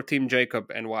Edward or Team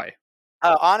Jacob, and why?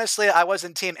 Honestly, I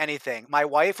wasn't team anything. My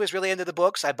wife was really into the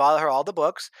books. I bought her all the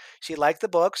books. She liked the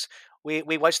books. We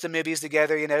watched the movies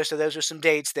together, so those were some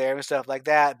dates there and stuff like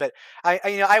that. But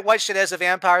I watched it as a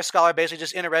vampire scholar, basically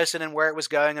just interested in where it was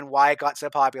going and why it got so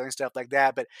popular and stuff like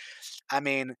that. But I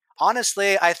mean,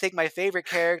 honestly, I think my favorite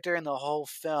character in the whole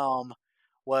film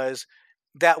was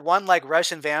that one like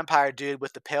Russian vampire dude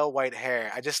with the pale white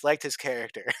hair. I just liked his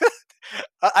character.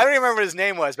 I don't even remember what his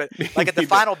name was, but like at the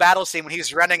final battle scene when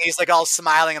he's running, he's like all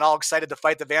smiling and all excited to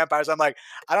fight the vampires. I'm like,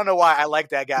 I don't know why I like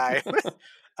that guy.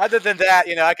 Other than that,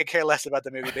 I could care less about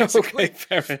the movie, basically. Okay,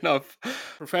 fair enough.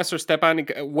 Professor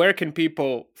Stepanic, where can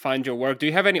people find your work? Do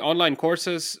you have any online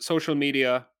courses, social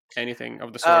media, anything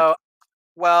of the sort?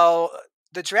 Well,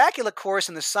 the Dracula course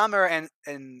in the summer, and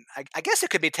I guess it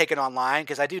could be taken online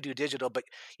because I do digital, but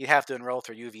you have to enroll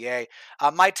through UVA.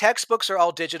 My textbooks are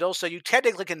all digital, so you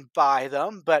technically can buy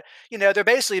them, but they're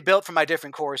basically built for my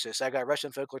different courses. I got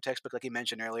Russian folklore textbook, like you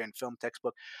mentioned earlier, and film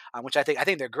textbook, which I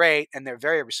think they're great and they're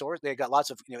very resource. They got lots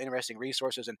of interesting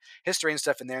resources and history and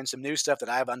stuff in there, and some new stuff that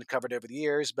I've uncovered over the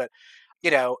years. But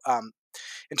you know, um,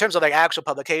 in terms of like actual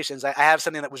publications, I have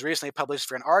something that was recently published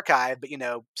for an archive, but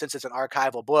since it's an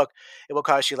archival book, it will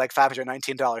cost you like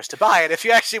 $519 to buy it if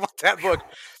you actually want that book.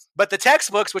 But the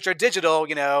textbooks, which are digital,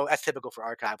 that's typical for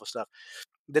archival stuff.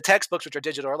 The textbooks, which are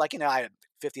digital, are like I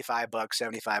 $55,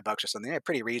 $75 or something. They're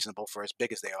pretty reasonable for as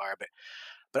big as they are.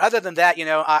 But other than that,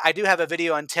 I do have a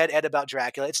video on TED Ed about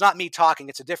Dracula. It's not me talking;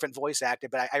 it's a different voice actor,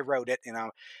 but I wrote it.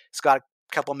 It's got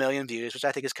couple million views, which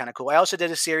I think is kind of cool. I also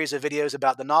did a series of videos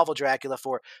about the novel Dracula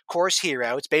for Course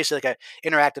Hero. It's basically like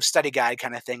an interactive study guide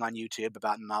kind of thing on YouTube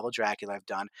about the novel Dracula I've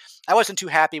done. I wasn't too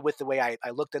happy with the way I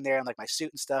looked in there and like my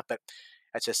suit and stuff, but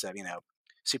that's just a,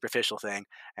 superficial thing.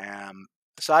 Um,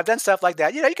 so I've done stuff like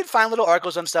that. You can find little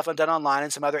articles on stuff I've done online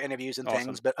and some other interviews and things.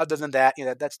 Awesome. But other than that,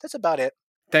 that's about it.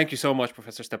 Thank you so much,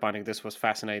 Professor Stepanik. This was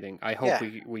fascinating. I hope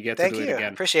Yeah. we get to Thank do it you.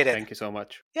 again. Appreciate it. Thank you so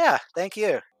much. Yeah. Thank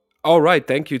you. All right.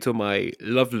 Thank you to my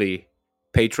lovely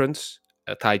patrons,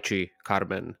 Taichi,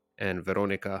 Carmen, and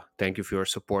Veronica. Thank you for your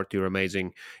support. You're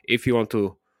amazing. If you want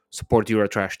to support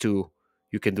Eurotrash too,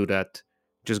 you can do that.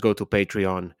 Just go to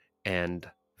Patreon and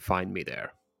find me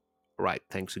there. All right.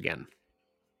 Thanks again.